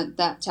prevent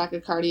that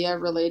tachycardia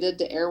related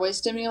to airway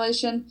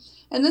stimulation.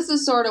 And this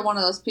is sort of one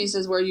of those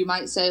pieces where you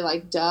might say,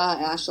 like, duh,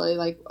 Ashley,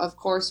 like, of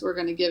course we're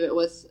going to give it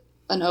with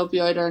an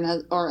opioid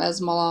or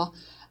Esmolol.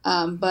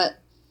 But,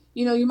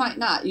 you know, you might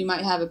not. You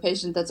might have a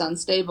patient that's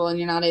unstable and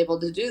you're not able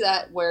to do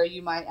that, where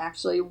you might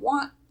actually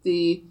want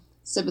the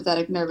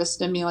sympathetic nervous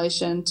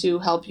stimulation to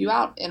help you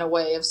out in a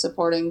way of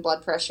supporting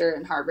blood pressure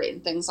and heart rate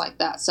and things like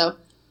that. So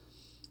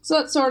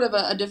that's sort of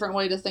a different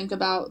way to think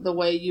about the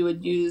way you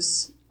would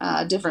use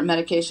different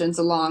medications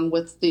along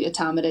with the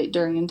etomidate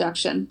during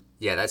induction.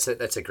 Yeah, that's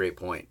a great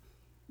point.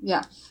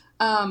 Yeah.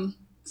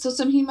 So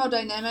some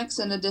hemodynamics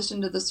in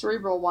addition to the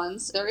cerebral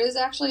ones. There is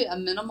actually a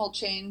minimal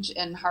change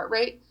in heart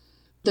rate.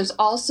 There's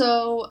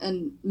also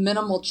a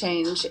minimal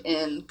change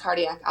in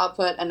cardiac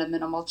output and a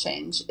minimal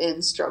change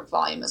in stroke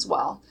volume as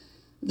well.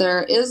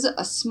 There is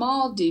a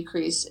small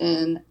decrease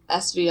in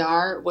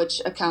SVR,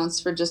 which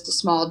accounts for just a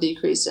small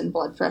decrease in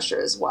blood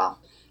pressure as well.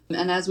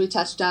 And as we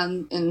touched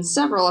on in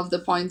several of the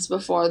points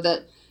before,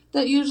 that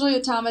usually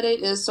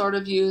etomidate is sort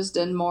of used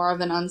in more of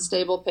an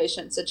unstable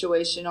patient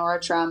situation or a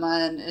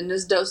trauma and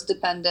is dose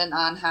dependent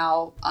on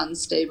how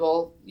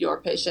unstable your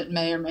patient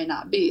may or may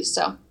not be.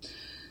 So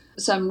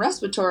Some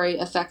respiratory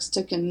effects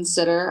to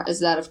consider is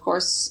that, of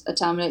course,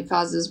 etomidate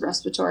causes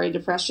respiratory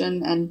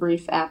depression and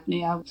brief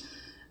apnea.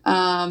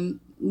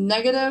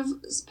 Negative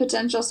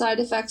potential side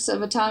effects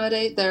of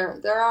etomidate,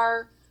 there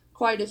are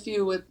quite a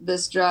few with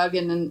this drug,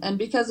 and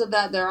because of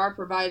that, there are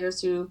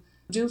providers who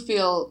do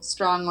feel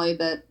strongly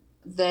that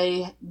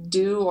they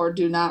do or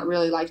do not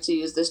really like to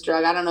use this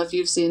drug. I don't know if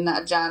you've seen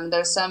that, John.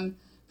 There's some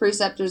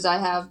preceptors I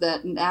have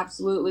that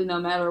absolutely no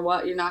matter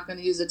what, you're not going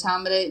to use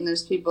etomidate, and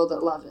there's people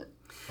that love it.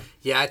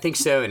 Yeah, I think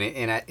so,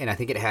 and I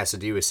think it has to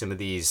do with some of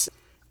these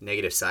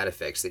negative side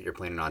effects that you're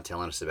planning on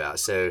telling us about.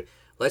 So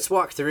let's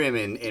walk through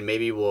them, and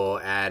maybe we'll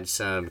add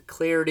some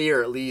clarity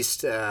or at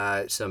least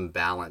some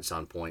balance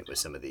on point with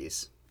some of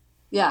these.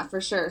 Yeah,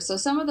 for sure. So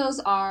some of those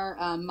are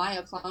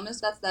myoclonus.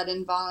 That's that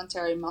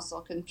involuntary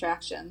muscle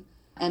contraction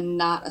and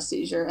not a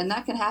seizure. And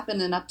that can happen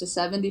in up to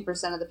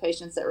 70% of the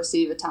patients that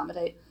receive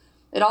etomidate.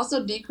 It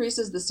also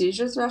decreases the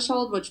seizure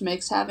threshold, which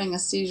makes having a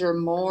seizure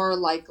more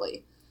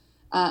likely.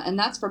 And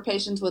that's for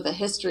patients with a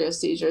history of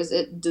seizures.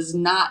 It does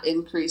not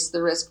increase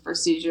the risk for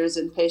seizures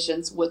in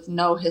patients with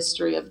no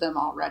history of them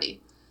already.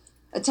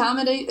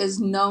 Etomidate is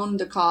known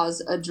to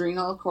cause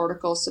adrenal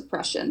cortical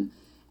suppression,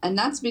 and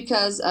that's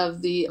because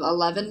of the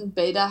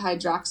 11-beta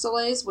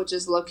hydroxylase, which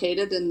is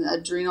located in the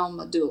adrenal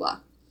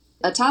medulla.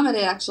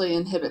 Etomidate actually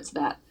inhibits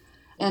that,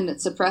 and it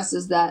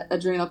suppresses that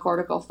adrenal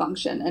cortical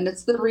function, and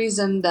it's the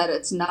reason that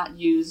it's not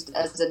used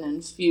as an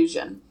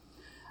infusion.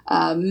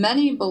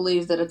 Many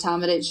believe that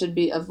etomidate should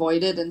be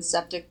avoided in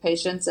septic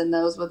patients and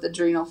those with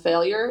adrenal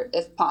failure,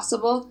 if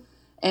possible.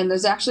 And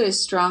there's actually a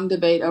strong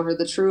debate over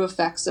the true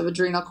effects of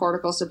adrenal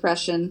cortical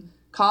suppression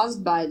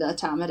caused by the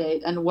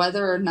etomidate and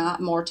whether or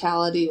not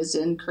mortality is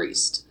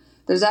increased.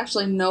 There's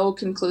actually no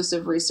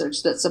conclusive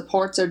research that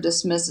supports or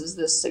dismisses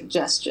this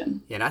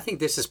suggestion. Yeah, and I think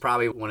this is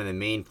probably one of the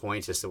main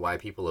points as to why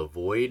people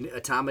avoid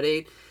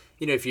etomidate.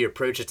 You know, if you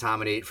approach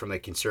etomidate from a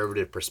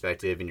conservative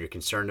perspective and you're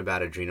concerned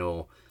about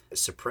adrenal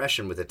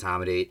suppression with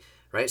etomidate,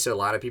 right? So a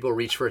lot of people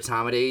reach for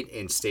etomidate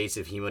in states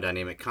of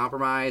hemodynamic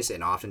compromise,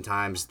 and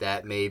oftentimes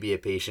that may be a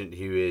patient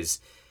who is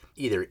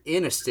either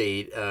in a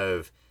state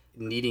of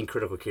needing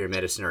critical care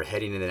medicine or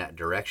heading in that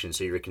direction.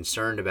 So you're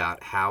concerned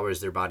about how is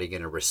their body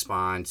going to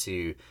respond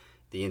to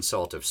the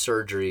insult of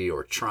surgery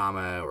or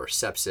trauma or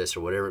sepsis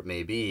or whatever it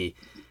may be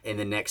in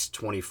the next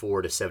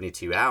 24 to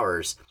 72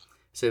 hours.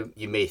 So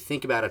you may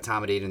think about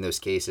etomidate in those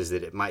cases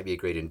that it might be a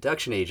great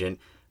induction agent,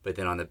 but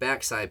then on the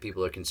backside,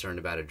 people are concerned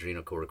about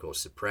adrenal cortical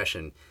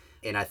suppression.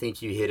 And I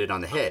think you hit it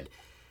on the head.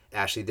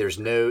 Actually, there's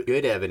no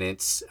good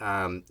evidence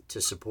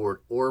to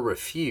support or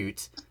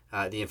refute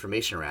the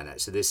information around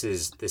that. So this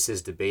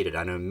is debated.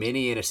 I know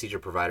many anesthesia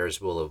providers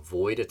will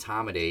avoid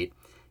etomidate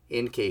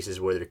in cases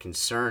where they're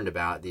concerned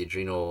about the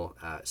adrenal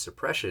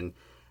suppression.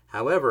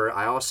 However,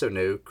 I also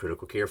know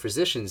critical care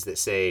physicians that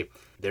say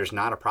there's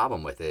not a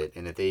problem with it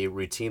and that they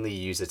routinely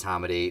use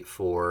etomidate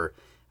for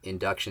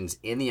inductions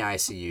in the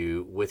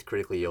ICU with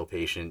critically ill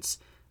patients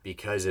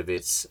because of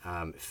its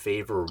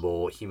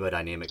favorable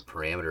hemodynamic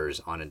parameters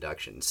on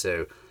induction.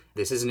 So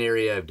this is an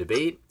area of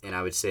debate, and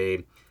I would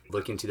say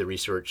look into the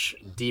research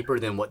deeper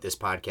than what this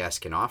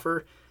podcast can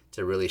offer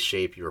to really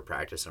shape your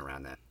practice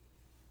around that.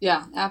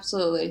 Yeah,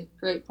 absolutely.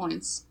 Great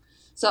points.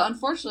 So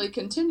unfortunately,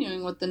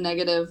 continuing with the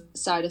negative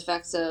side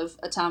effects of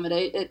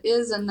etomidate, it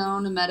is a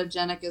known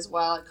emetogenic as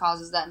well. It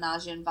causes that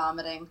nausea and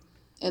vomiting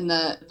in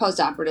the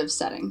postoperative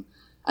setting.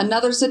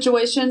 Another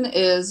situation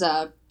is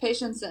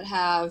patients that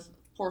have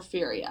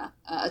porphyria.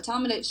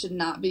 Etomidate should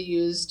not be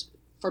used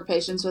for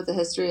patients with a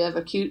history of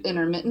acute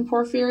intermittent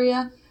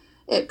porphyria.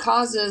 It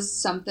causes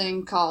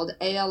something called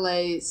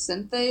ALA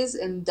synthase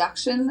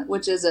induction,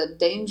 which is a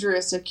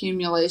dangerous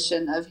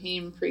accumulation of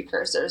heme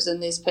precursors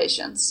in these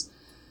patients.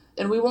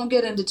 And we won't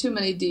get into too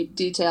many deep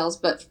details,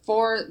 but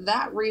for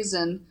that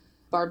reason,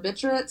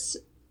 barbiturates,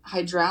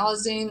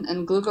 hydralazine,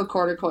 and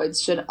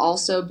glucocorticoids should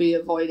also be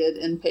avoided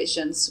in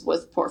patients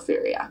with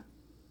porphyria.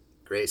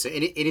 Great. So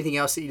anything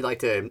else that you'd like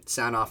to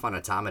sound off on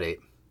etomidate?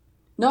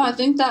 No, I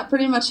think that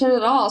pretty much hit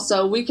it all.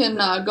 So we can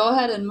go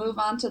ahead and move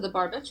on to the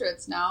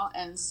barbiturates now.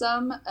 And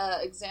some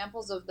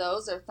examples of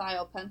those are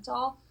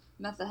thiopental,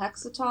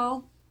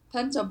 methotrexate,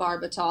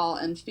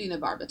 pentobarbital, and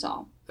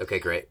phenobarbital. Okay,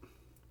 great.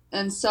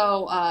 And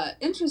so,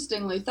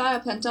 interestingly,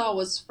 thiopental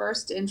was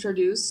first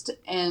introduced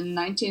in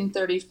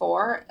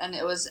 1934, and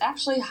it was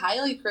actually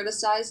highly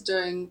criticized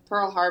during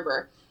Pearl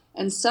Harbor.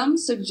 And some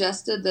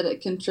suggested that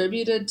it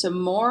contributed to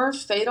more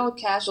fatal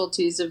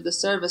casualties of the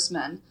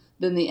servicemen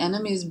than the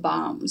enemy's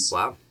bombs.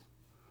 Wow.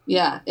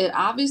 Yeah, it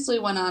obviously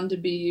went on to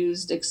be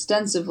used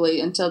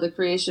extensively until the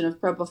creation of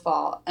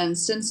propofol, and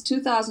since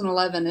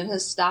 2011, it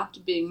has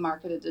stopped being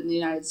marketed in the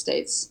United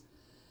States.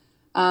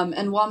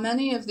 And while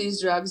many of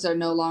these drugs are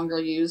no longer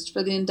used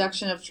for the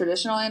induction of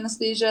traditional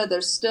anesthesia, they're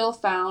still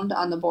found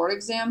on the board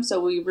exam, so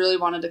we really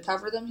wanted to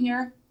cover them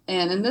here.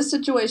 And in this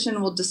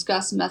situation, we'll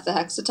discuss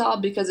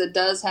methotrexate because it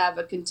does have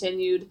a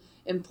continued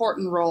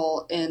important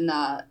role in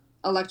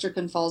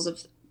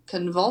electroconvulsive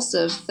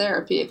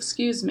therapy,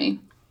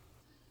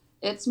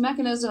 Its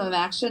mechanism of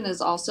action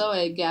is also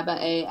a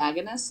GABA-A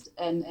agonist,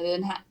 and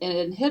it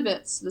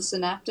inhibits the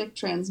synaptic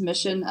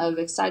transmission of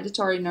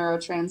excitatory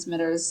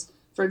neurotransmitters,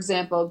 for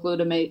example,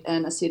 glutamate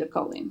and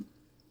acetylcholine.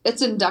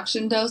 Its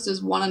induction dose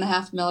is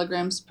 1.5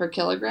 milligrams per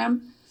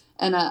kilogram,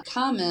 and a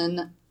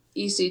common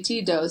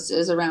ECT dose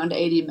is around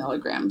 80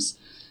 milligrams.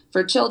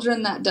 For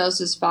children, that dose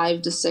is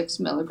 5 to 6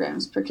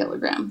 milligrams per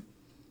kilogram,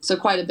 so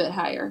quite a bit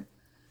higher.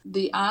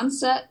 The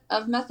onset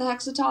of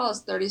methohexital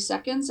is 30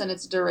 seconds, and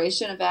its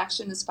duration of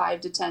action is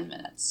 5 to 10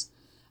 minutes.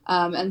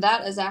 And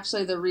that is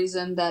actually the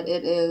reason that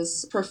it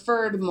is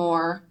preferred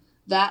more,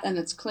 that and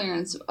its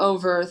clearance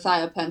over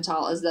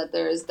thiopental, is that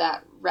there is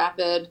that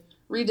rapid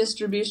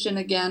redistribution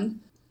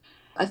again.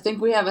 I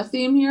think we have a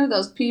theme here.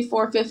 Those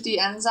P450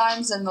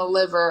 enzymes in the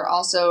liver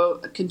also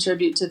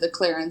contribute to the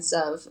clearance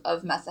of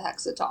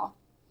methohexital.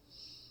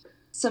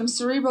 Some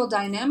cerebral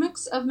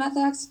dynamics of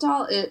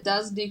methohexital: it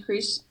does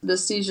decrease the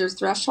seizure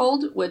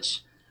threshold,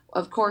 which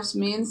of course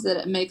means that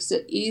it makes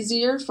it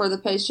easier for the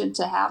patient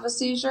to have a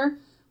seizure,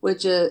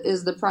 which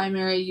is the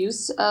primary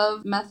use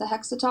of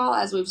methohexital,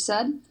 as we've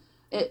said.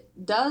 It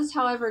does,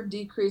 however,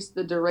 decrease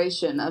the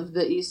duration of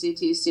the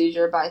ECT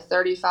seizure by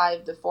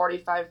 35 to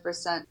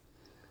 45%.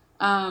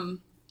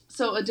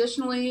 So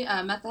additionally,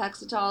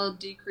 methohexital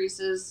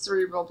decreases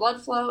cerebral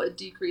blood flow, it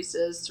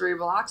decreases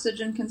cerebral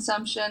oxygen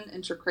consumption,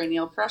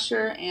 intracranial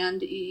pressure, and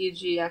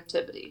EEG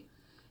activity.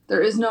 There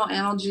is no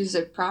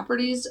analgesic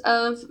properties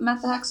of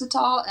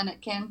methohexital, and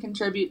it can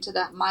contribute to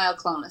that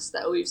myoclonus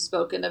that we've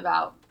spoken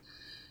about.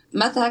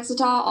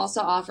 Methohexital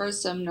also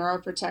offers some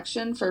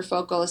neuroprotection for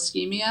focal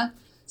ischemia,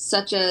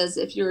 such as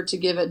if you were to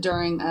give it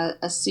during a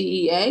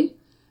CEA.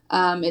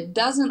 It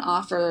doesn't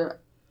offer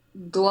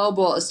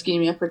global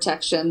ischemia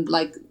protection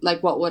like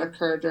what would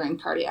occur during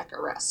cardiac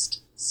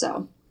arrest.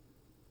 So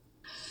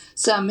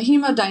some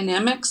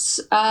hemodynamic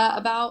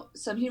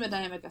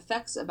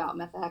effects about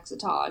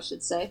methohexital, I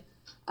should say.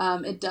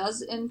 It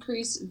does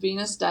increase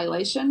venous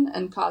dilation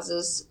and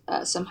causes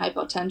some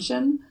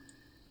hypotension.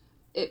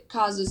 It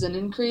causes an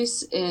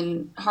increase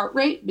in heart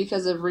rate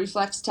because of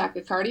reflex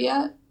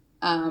tachycardia,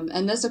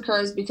 and this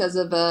occurs because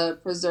of a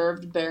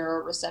preserved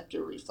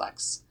baroreceptor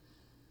reflex.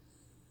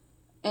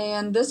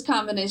 And this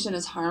combination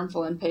is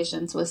harmful in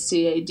patients with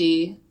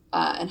CAD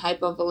and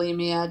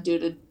hypovolemia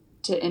due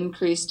to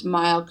increased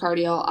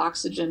myocardial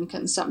oxygen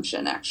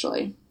consumption,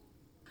 actually.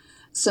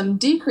 Some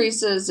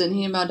decreases in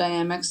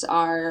hemodynamics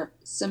are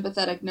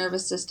sympathetic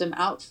nervous system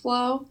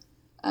outflow,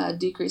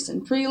 decrease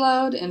in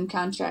preload, in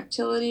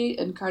contractility,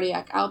 in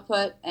cardiac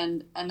output,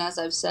 and as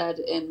I've said,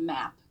 in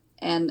MAP.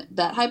 And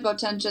that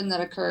hypotension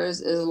that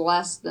occurs is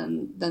less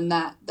than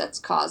that's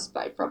caused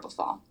by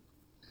propofol.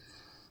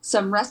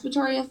 Some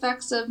respiratory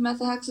effects of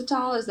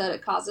methohexital is that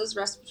it causes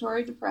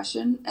respiratory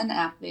depression and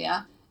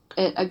apnea.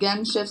 It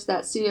again shifts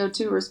that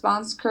CO2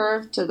 response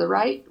curve to the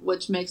right,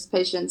 which makes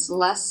patients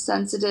less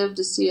sensitive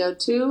to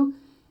CO2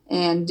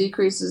 and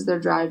decreases their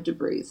drive to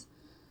breathe.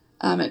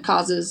 It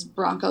causes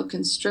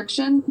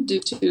bronchoconstriction due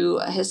to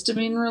a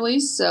histamine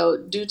release, so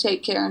do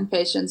take care in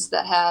patients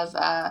that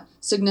have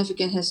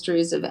significant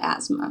histories of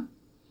asthma.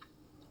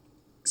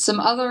 Some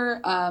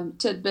other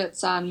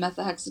tidbits on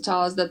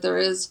methohexital is that there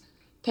is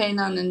pain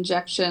on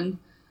injection.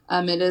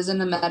 It is an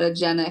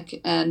emetogenic,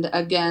 and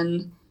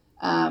again,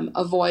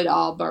 avoid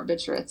all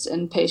barbiturates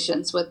in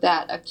patients with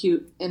that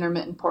acute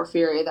intermittent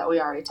porphyria that we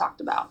already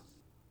talked about.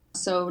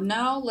 So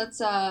now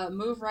let's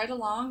move right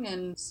along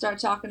and start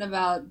talking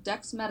about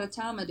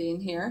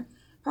dexmedetomidine here,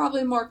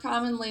 probably more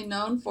commonly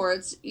known for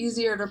its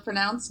easier to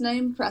pronounce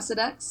name,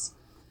 Precedex.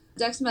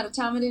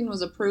 Dexmedetomidine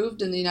was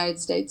approved in the United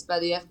States by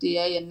the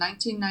FDA in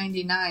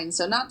 1999,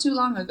 so not too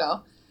long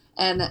ago.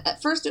 And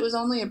at first, it was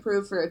only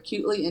approved for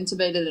acutely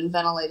intubated and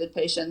ventilated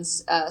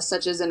patients,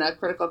 such as in a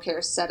critical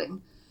care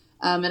setting.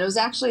 And it was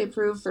actually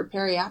approved for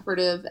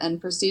perioperative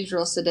and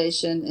procedural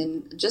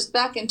sedation just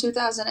back in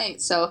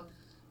 2008, so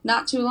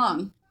not too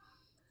long.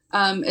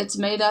 It's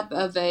made up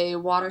of a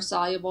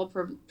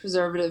water-soluble,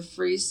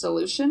 preservative-free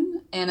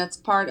solution, and it's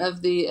part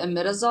of the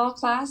imidazole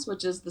class,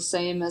 which is the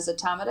same as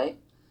etomidate.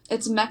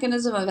 Its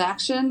mechanism of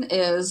action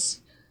is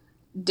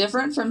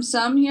different from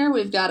some here.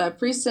 We've got a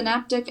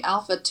presynaptic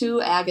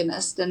alpha-2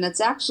 agonist, and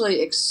it's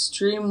actually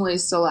extremely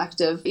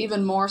selective,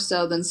 even more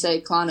so than,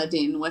 say,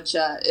 clonidine, which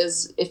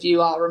is, if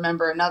you all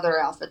remember, another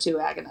alpha-2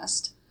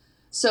 agonist.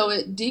 So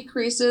it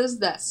decreases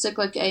that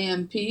cyclic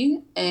AMP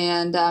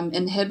and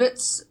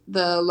inhibits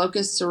the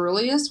locus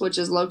coeruleus, which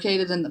is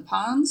located in the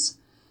pons,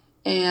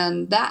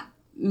 and that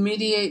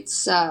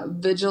mediates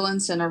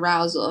vigilance and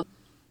arousal.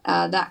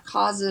 That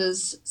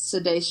causes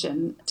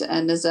sedation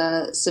and is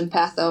a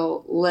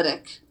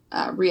sympatholytic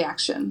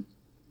reaction.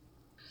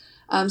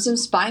 Some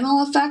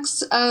spinal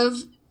effects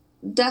of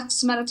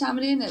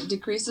dexmedetomidine: it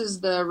decreases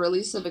the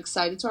release of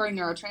excitatory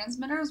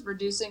neurotransmitters,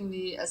 reducing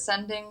the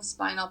ascending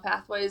spinal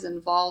pathways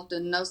involved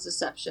in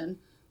nociception,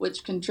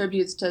 which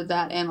contributes to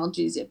that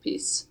analgesia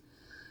piece.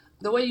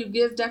 The way you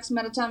give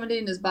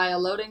dexmedetomidine is by a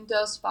loading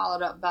dose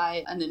followed up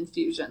by an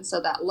infusion. So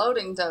that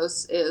loading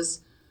dose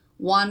is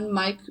 1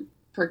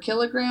 per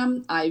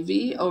kilogram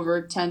IV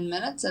over 10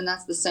 minutes, and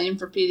that's the same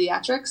for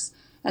pediatrics.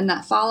 And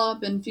that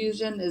follow-up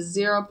infusion is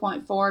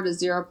 0.4 to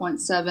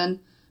 0.7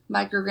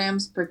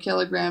 micrograms per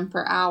kilogram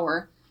per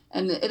hour.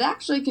 And it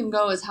actually can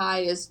go as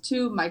high as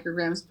 2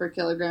 micrograms per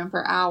kilogram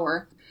per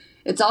hour.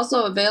 It's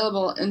also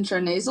available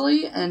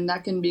intranasally, and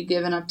that can be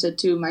given up to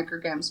 2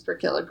 micrograms per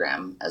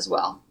kilogram as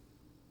well.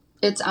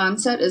 Its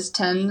onset is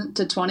 10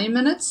 to 20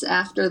 minutes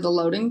after the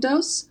loading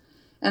dose,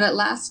 and it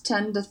lasts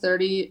 10 to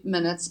 30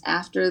 minutes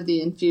after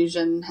the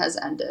infusion has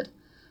ended.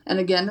 And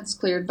again, it's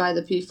cleared by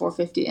the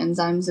P450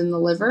 enzymes in the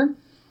liver,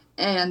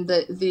 and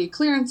the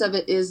clearance of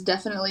it is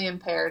definitely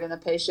impaired in a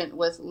patient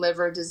with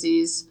liver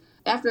disease.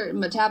 After it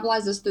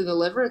metabolizes through the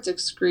liver, it's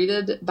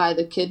excreted by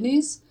the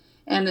kidneys,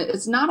 and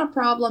it's not a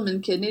problem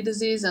in kidney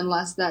disease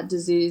unless that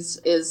disease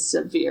is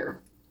severe.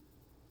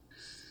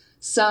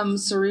 Some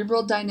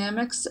cerebral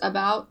dynamics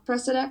about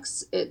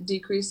Precedex: it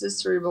decreases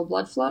cerebral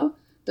blood flow.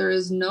 There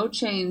is no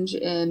change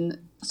in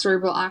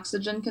cerebral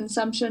oxygen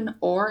consumption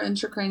or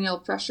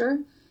intracranial pressure.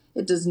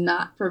 It does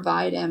not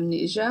provide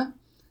amnesia.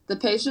 The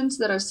patients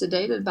that are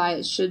sedated by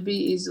it should be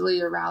easily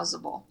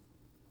arousable.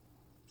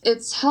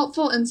 It's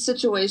helpful in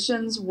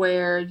situations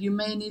where you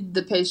may need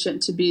the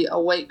patient to be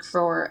awake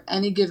for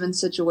any given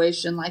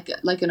situation,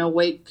 like an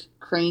awake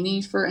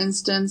cranie, for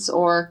instance,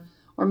 or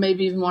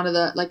maybe even one of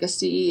the, like a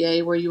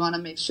CEA, where you want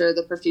to make sure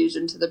the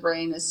perfusion to the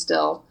brain is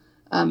still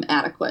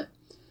adequate.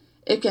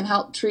 It can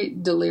help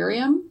treat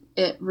delirium.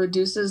 It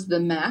reduces the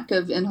MAC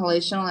of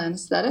inhalational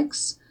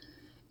anesthetics.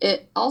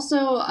 It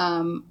also,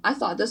 I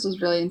thought this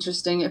was really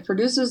interesting, it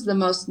produces the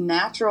most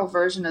natural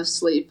version of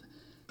sleep.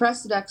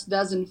 Precedex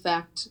does, in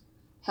fact,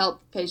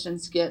 help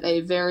patients get a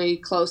very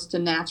close to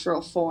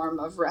natural form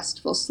of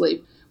restful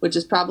sleep, which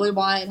is probably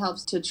why it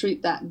helps to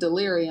treat that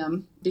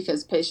delirium,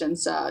 because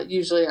patients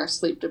usually are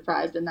sleep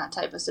deprived in that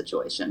type of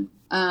situation.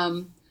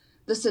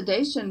 The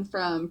sedation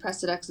from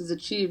Precedex is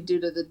achieved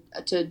due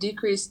to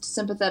decreased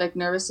sympathetic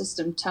nervous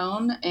system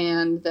tone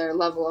and their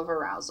level of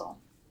arousal.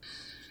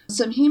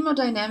 Some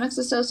hemodynamics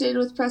associated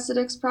with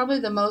Precedex, probably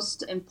the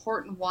most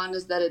important one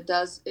is that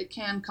it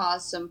can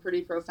cause some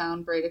pretty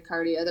profound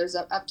bradycardia. There's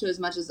up to as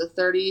much as a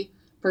 30%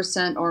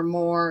 or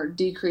more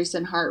decrease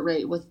in heart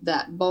rate with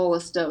that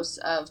bolus dose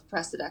of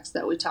Precedex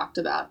that we talked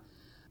about.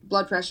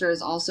 Blood pressure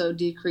is also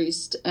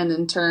decreased, and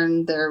in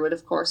turn, there would,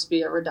 of course,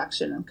 be a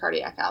reduction in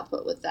cardiac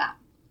output with that.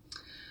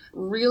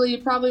 Really,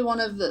 probably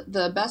one of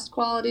the best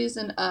qualities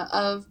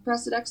of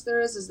Precedex there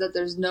is that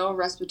there's no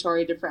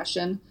respiratory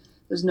depression.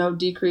 There's no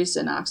decrease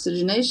in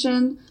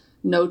oxygenation,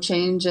 no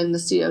change in the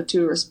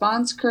CO2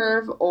 response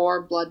curve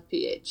or blood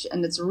pH.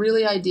 And it's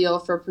really ideal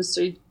for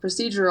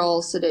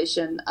procedural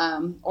sedation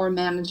or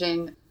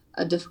managing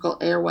a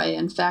difficult airway.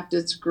 In fact,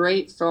 it's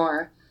great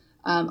for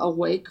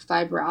awake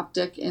fiber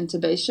optic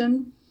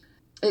intubation.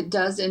 It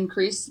does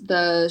increase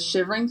the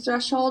shivering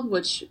threshold,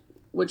 which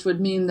would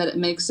mean that it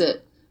makes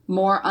it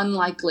more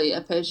unlikely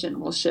a patient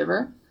will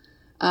shiver.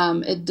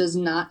 It does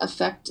not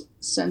affect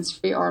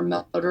sensory or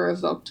motor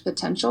evoked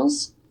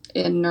potentials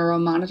in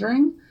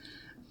neuromonitoring.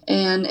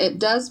 And it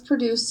does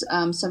produce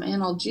some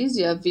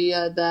analgesia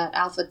via that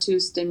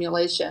alpha-2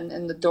 stimulation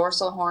in the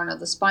dorsal horn of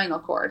the spinal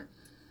cord.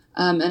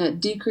 And it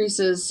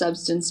decreases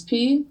substance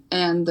P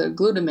and the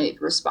glutamate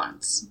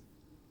response.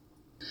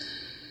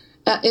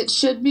 It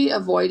should be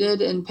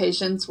avoided in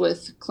patients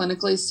with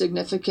clinically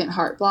significant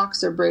heart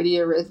blocks or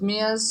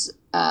bradyarrhythmias,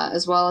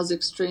 as well as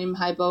extreme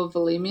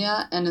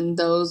hypovolemia, and in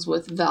those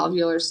with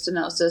valvular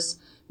stenosis,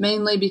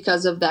 mainly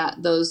because of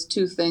those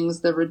two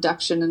things, the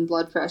reduction in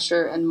blood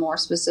pressure and more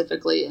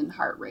specifically in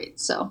heart rate.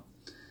 So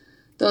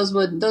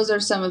those are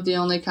some of the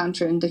only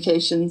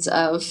contraindications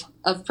of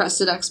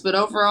Precedex, but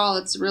overall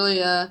it's really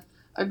a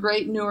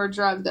great newer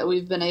drug that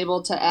we've been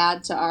able to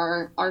add to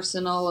our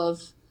arsenal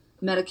of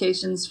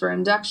medications for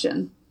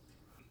induction.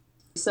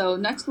 So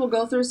next we'll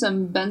go through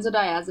some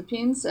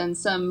benzodiazepines, and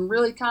some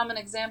really common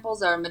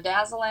examples are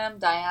midazolam,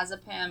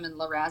 diazepam, and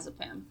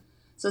lorazepam.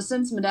 So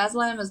since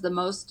midazolam is the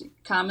most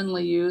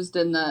commonly used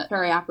in the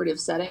perioperative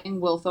setting,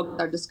 we'll focus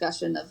our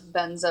discussion of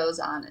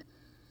benzos on it.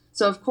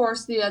 So of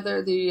course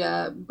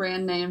the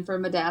brand name for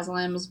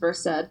midazolam is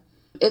Versed.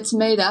 It's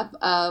made up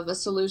of a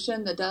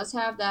solution that does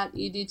have that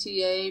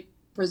EDTA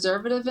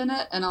preservative in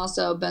it and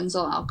also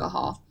benzyl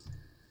alcohol.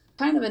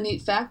 Kind of a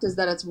neat fact is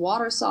that it's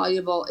water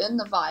soluble in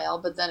the vial,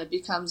 but then it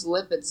becomes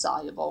lipid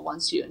soluble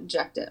once you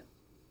inject it.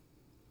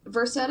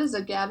 Versed is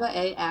a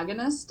GABA-A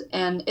agonist,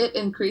 and it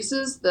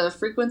increases the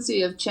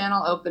frequency of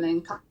channel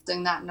opening,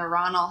 causing that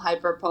neuronal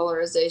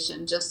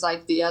hyperpolarization, just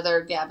like the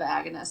other GABA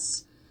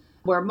agonists.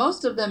 Where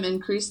most of them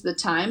increase the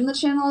time the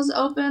channel is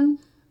open,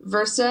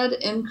 Versed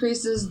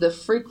increases the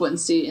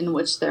frequency in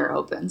which they're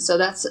open. So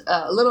that's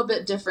a little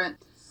bit different.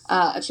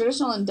 A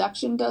traditional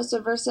induction dose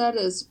of Versed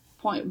is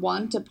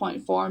 0.1 to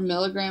 0.4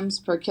 milligrams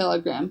per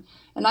kilogram.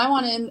 And I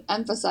want to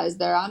emphasize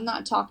there, I'm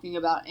not talking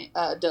about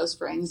a dose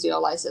for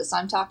anxiolysis.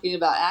 I'm talking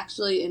about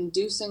actually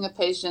inducing a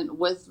patient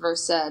with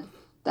Versed.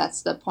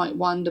 That's the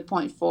 0.1 to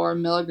 0.4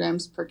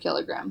 milligrams per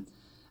kilogram.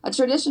 A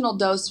traditional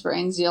dose for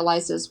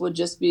anxiolysis would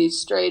just be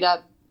straight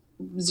up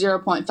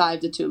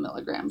 0.5 to 2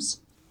 milligrams.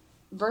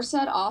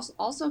 Versed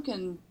also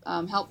can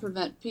help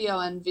prevent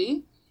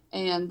PONV,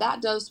 and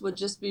that dose would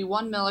just be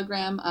 1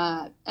 milligram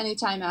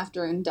anytime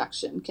after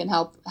induction can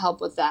help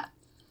with that.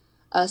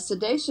 A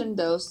sedation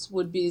dose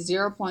would be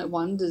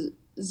 0.01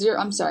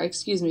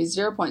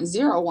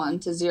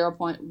 to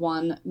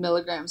 0.1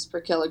 milligrams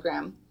per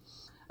kilogram.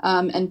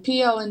 And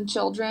PO in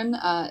children,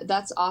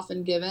 that's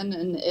often given,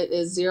 and it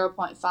is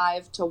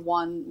 0.5 to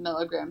 1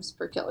 milligrams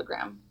per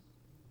kilogram.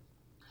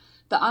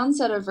 The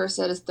onset of Versed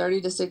is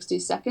 30 to 60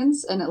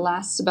 seconds, and it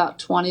lasts about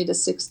 20 to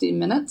 60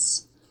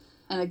 minutes.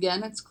 And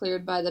again, it's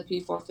cleared by the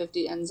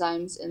P450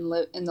 enzymes in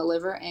the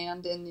liver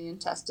and in the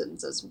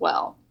intestines as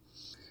well.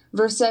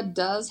 Versed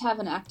does have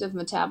an active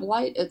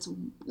metabolite. It's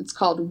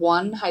called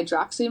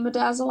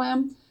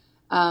 1-hydroxymidazolam,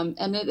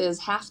 and it is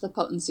half the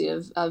potency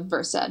of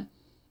Versed.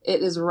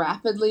 It is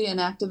rapidly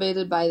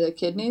inactivated by the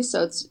kidneys,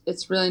 so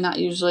it's really not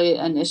usually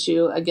an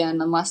issue,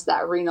 again, unless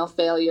that renal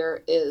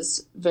failure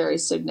is very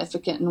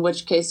significant, in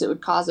which case it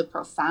would cause a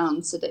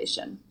profound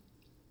sedation.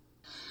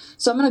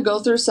 So I'm going to go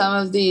through some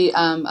of the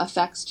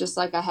effects just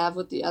like I have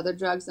with the other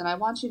drugs, and I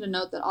want you to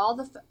note that all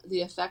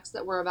the effects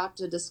that we're about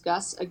to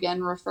discuss,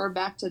 again, refer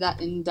back to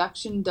that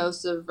induction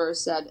dose of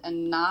Versed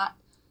and not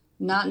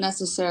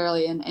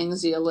necessarily an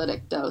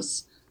anxiolytic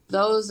dose.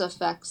 Those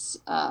effects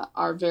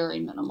are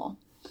very minimal.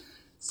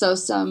 So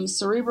some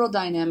cerebral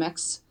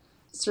dynamics.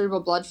 Cerebral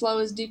blood flow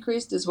is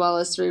decreased as well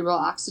as cerebral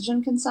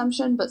oxygen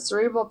consumption, but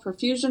cerebral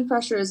perfusion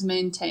pressure is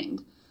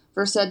maintained.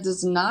 Versed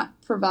does not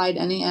provide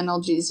any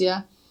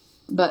analgesia,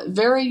 but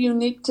very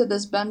unique to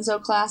this benzo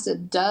class,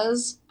 it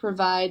does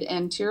provide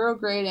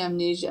anterograde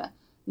amnesia,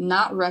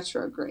 not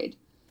retrograde.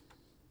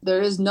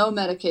 There is no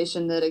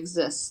medication that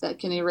exists that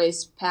can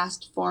erase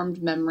past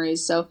formed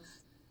memories, so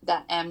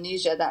that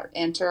amnesia, that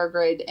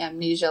anterograde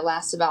amnesia,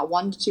 lasts about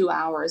 1 to 2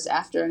 hours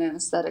after an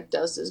anesthetic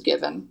dose is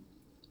given.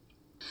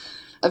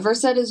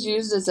 Versed is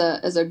used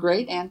as a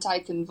great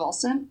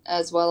anticonvulsant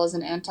as well as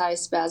an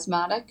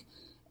antispasmodic,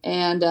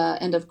 and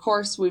of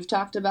course we've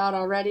talked about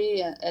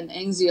already an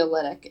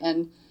anxiolytic.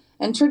 And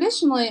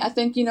traditionally, I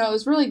think it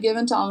was really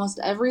given to almost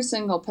every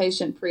single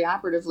patient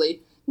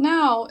preoperatively.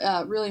 Now,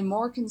 really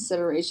more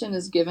consideration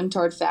is given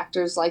toward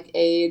factors like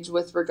age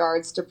with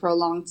regards to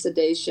prolonged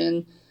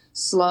sedation,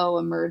 slow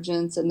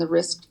emergence, and the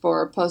risk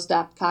for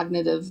post-op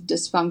cognitive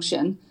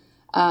dysfunction.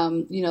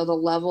 The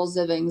levels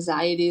of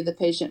anxiety the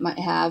patient might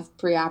have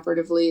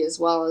preoperatively, as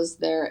well as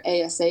their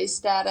ASA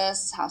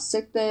status, how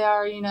sick they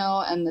are,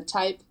 and the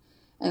type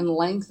and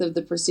length of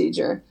the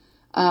procedure.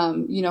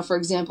 For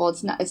example,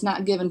 it's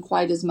not given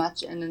quite as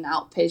much in an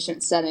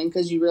outpatient setting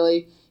because you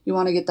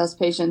want to get those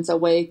patients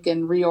awake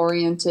and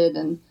reoriented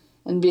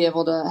and be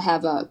able to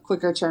have a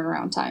quicker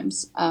turnaround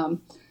times.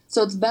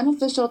 So it's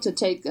beneficial to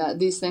take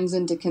these things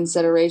into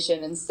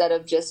consideration instead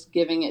of just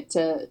giving it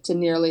to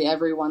nearly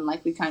everyone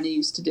like we kind of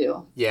used to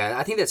do. Yeah,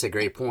 I think that's a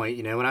great point.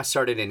 When I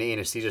started in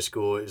anesthesia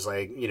school, it was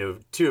like,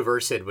 2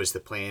 Versed was the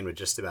plan with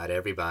just about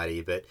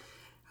everybody. But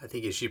I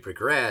think as you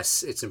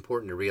progress, it's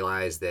important to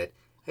realize that,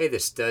 hey,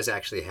 this does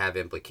actually have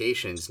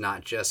implications,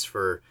 not just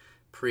for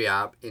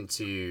pre-op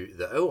into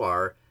the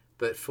OR,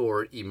 but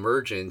for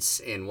emergence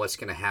and what's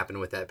going to happen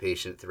with that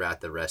patient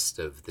throughout the rest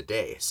of the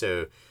day.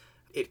 So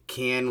it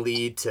can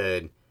lead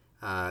to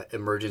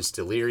emergence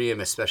delirium,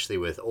 especially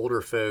with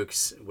older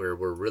folks, where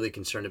we're really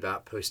concerned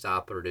about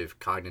postoperative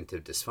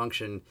cognitive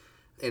dysfunction.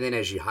 And then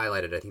as you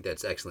highlighted, I think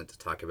that's excellent to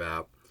talk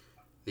about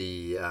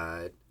the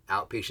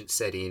outpatient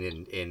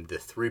setting and the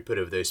throughput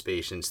of those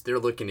patients. They're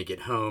looking to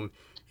get home,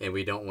 and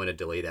we don't want to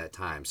delay that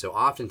time. So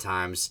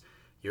oftentimes,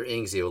 your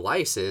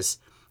anxiolysis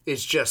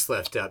is just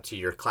left up to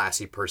your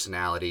classy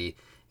personality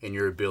and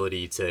your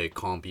ability to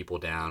calm people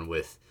down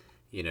with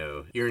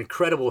your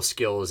incredible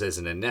skills as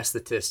an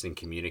anesthetist and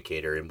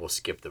communicator, and we'll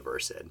skip the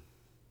Versed.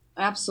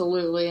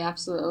 Absolutely.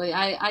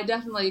 I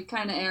definitely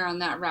kind of err on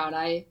that route.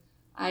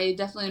 I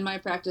definitely in my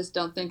practice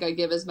don't think I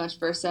give as much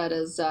Versed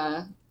as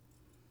I've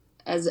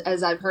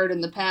heard in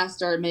the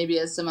past, or maybe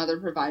as some other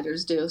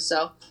providers do.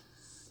 So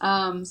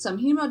some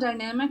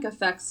hemodynamic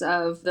effects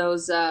of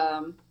those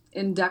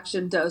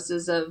induction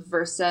doses of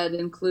Versed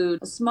include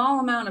a small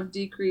amount of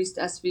decreased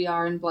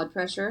SVR and blood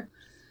pressure.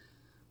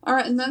 All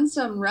right, and then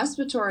some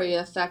respiratory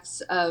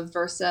effects of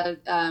Versed.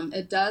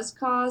 It does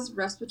cause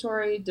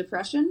respiratory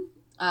depression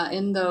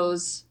in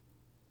those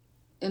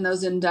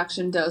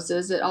induction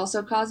doses. It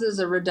also causes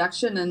a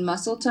reduction in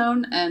muscle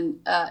tone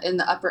and in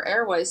the upper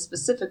airway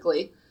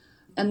specifically.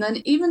 And then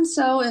even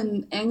so,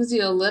 in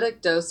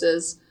anxiolytic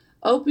doses,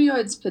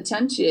 opioids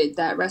potentiate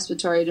that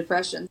respiratory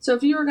depression. So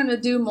if you were going to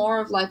do more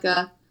of like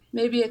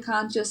maybe a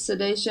conscious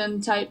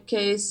sedation type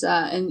case,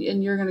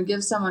 and you're going to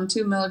give someone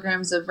 2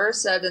 milligrams of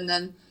Versed and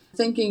then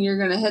thinking you're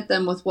going to hit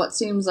them with what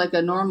seems like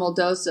a normal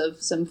dose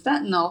of some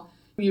fentanyl,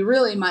 you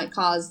really might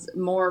cause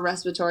more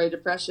respiratory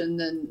depression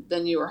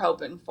than you were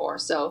hoping for.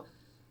 So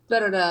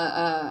better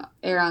to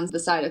err on the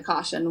side of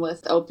caution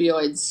with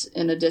opioids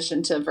in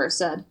addition to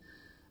Versed.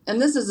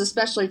 And this is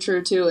especially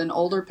true, too, in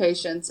older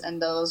patients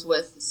and those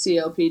with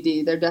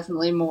COPD. They're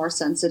definitely more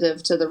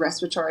sensitive to the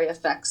respiratory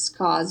effects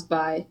caused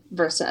by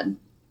Versed.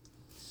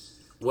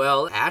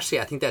 Well, Ashley,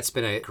 I think that's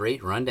been a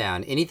great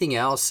rundown. Anything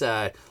else?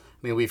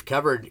 We've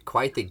covered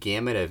quite the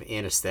gamut of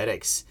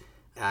anesthetics,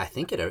 I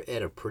think at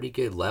a pretty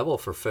good level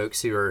for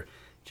folks who are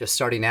just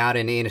starting out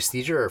in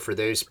anesthesia, or for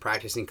those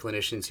practicing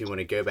clinicians who want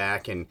to go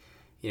back and,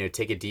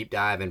 take a deep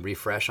dive and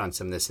refresh on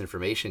some of this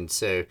information.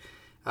 So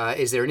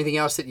is there anything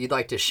else that you'd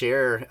like to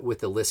share with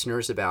the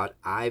listeners about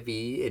IV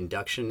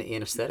induction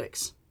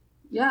anesthetics?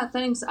 Yeah,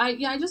 thanks.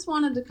 I just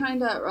wanted to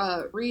kind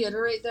of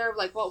reiterate there,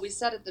 like what we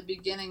said at the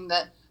beginning,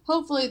 that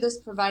hopefully this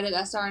provided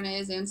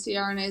sRNAs and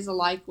cRNAs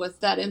alike with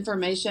that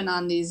information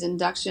on these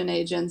induction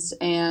agents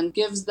and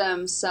gives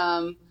them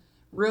some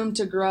room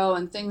to grow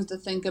and things to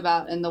think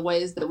about in the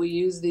ways that we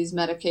use these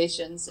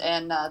medications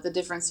and the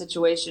different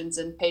situations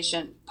and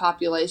patient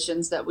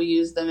populations that we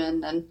use them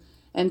in,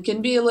 and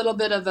can be a little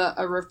bit of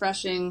a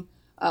refreshing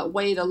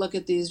way to look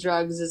at these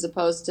drugs as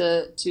opposed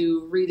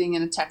to reading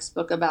in a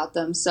textbook about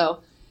them.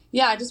 So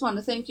yeah, I just want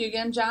to thank you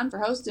again, John, for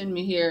hosting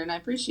me here, and I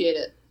appreciate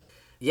it.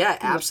 Yeah,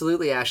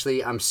 absolutely,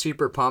 Ashley. I'm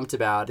super pumped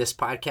about this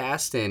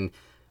podcast, and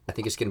I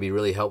think it's going to be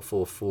really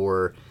helpful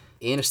for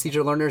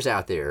anesthesia learners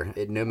out there,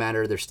 no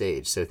matter their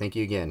stage. So thank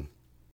you again.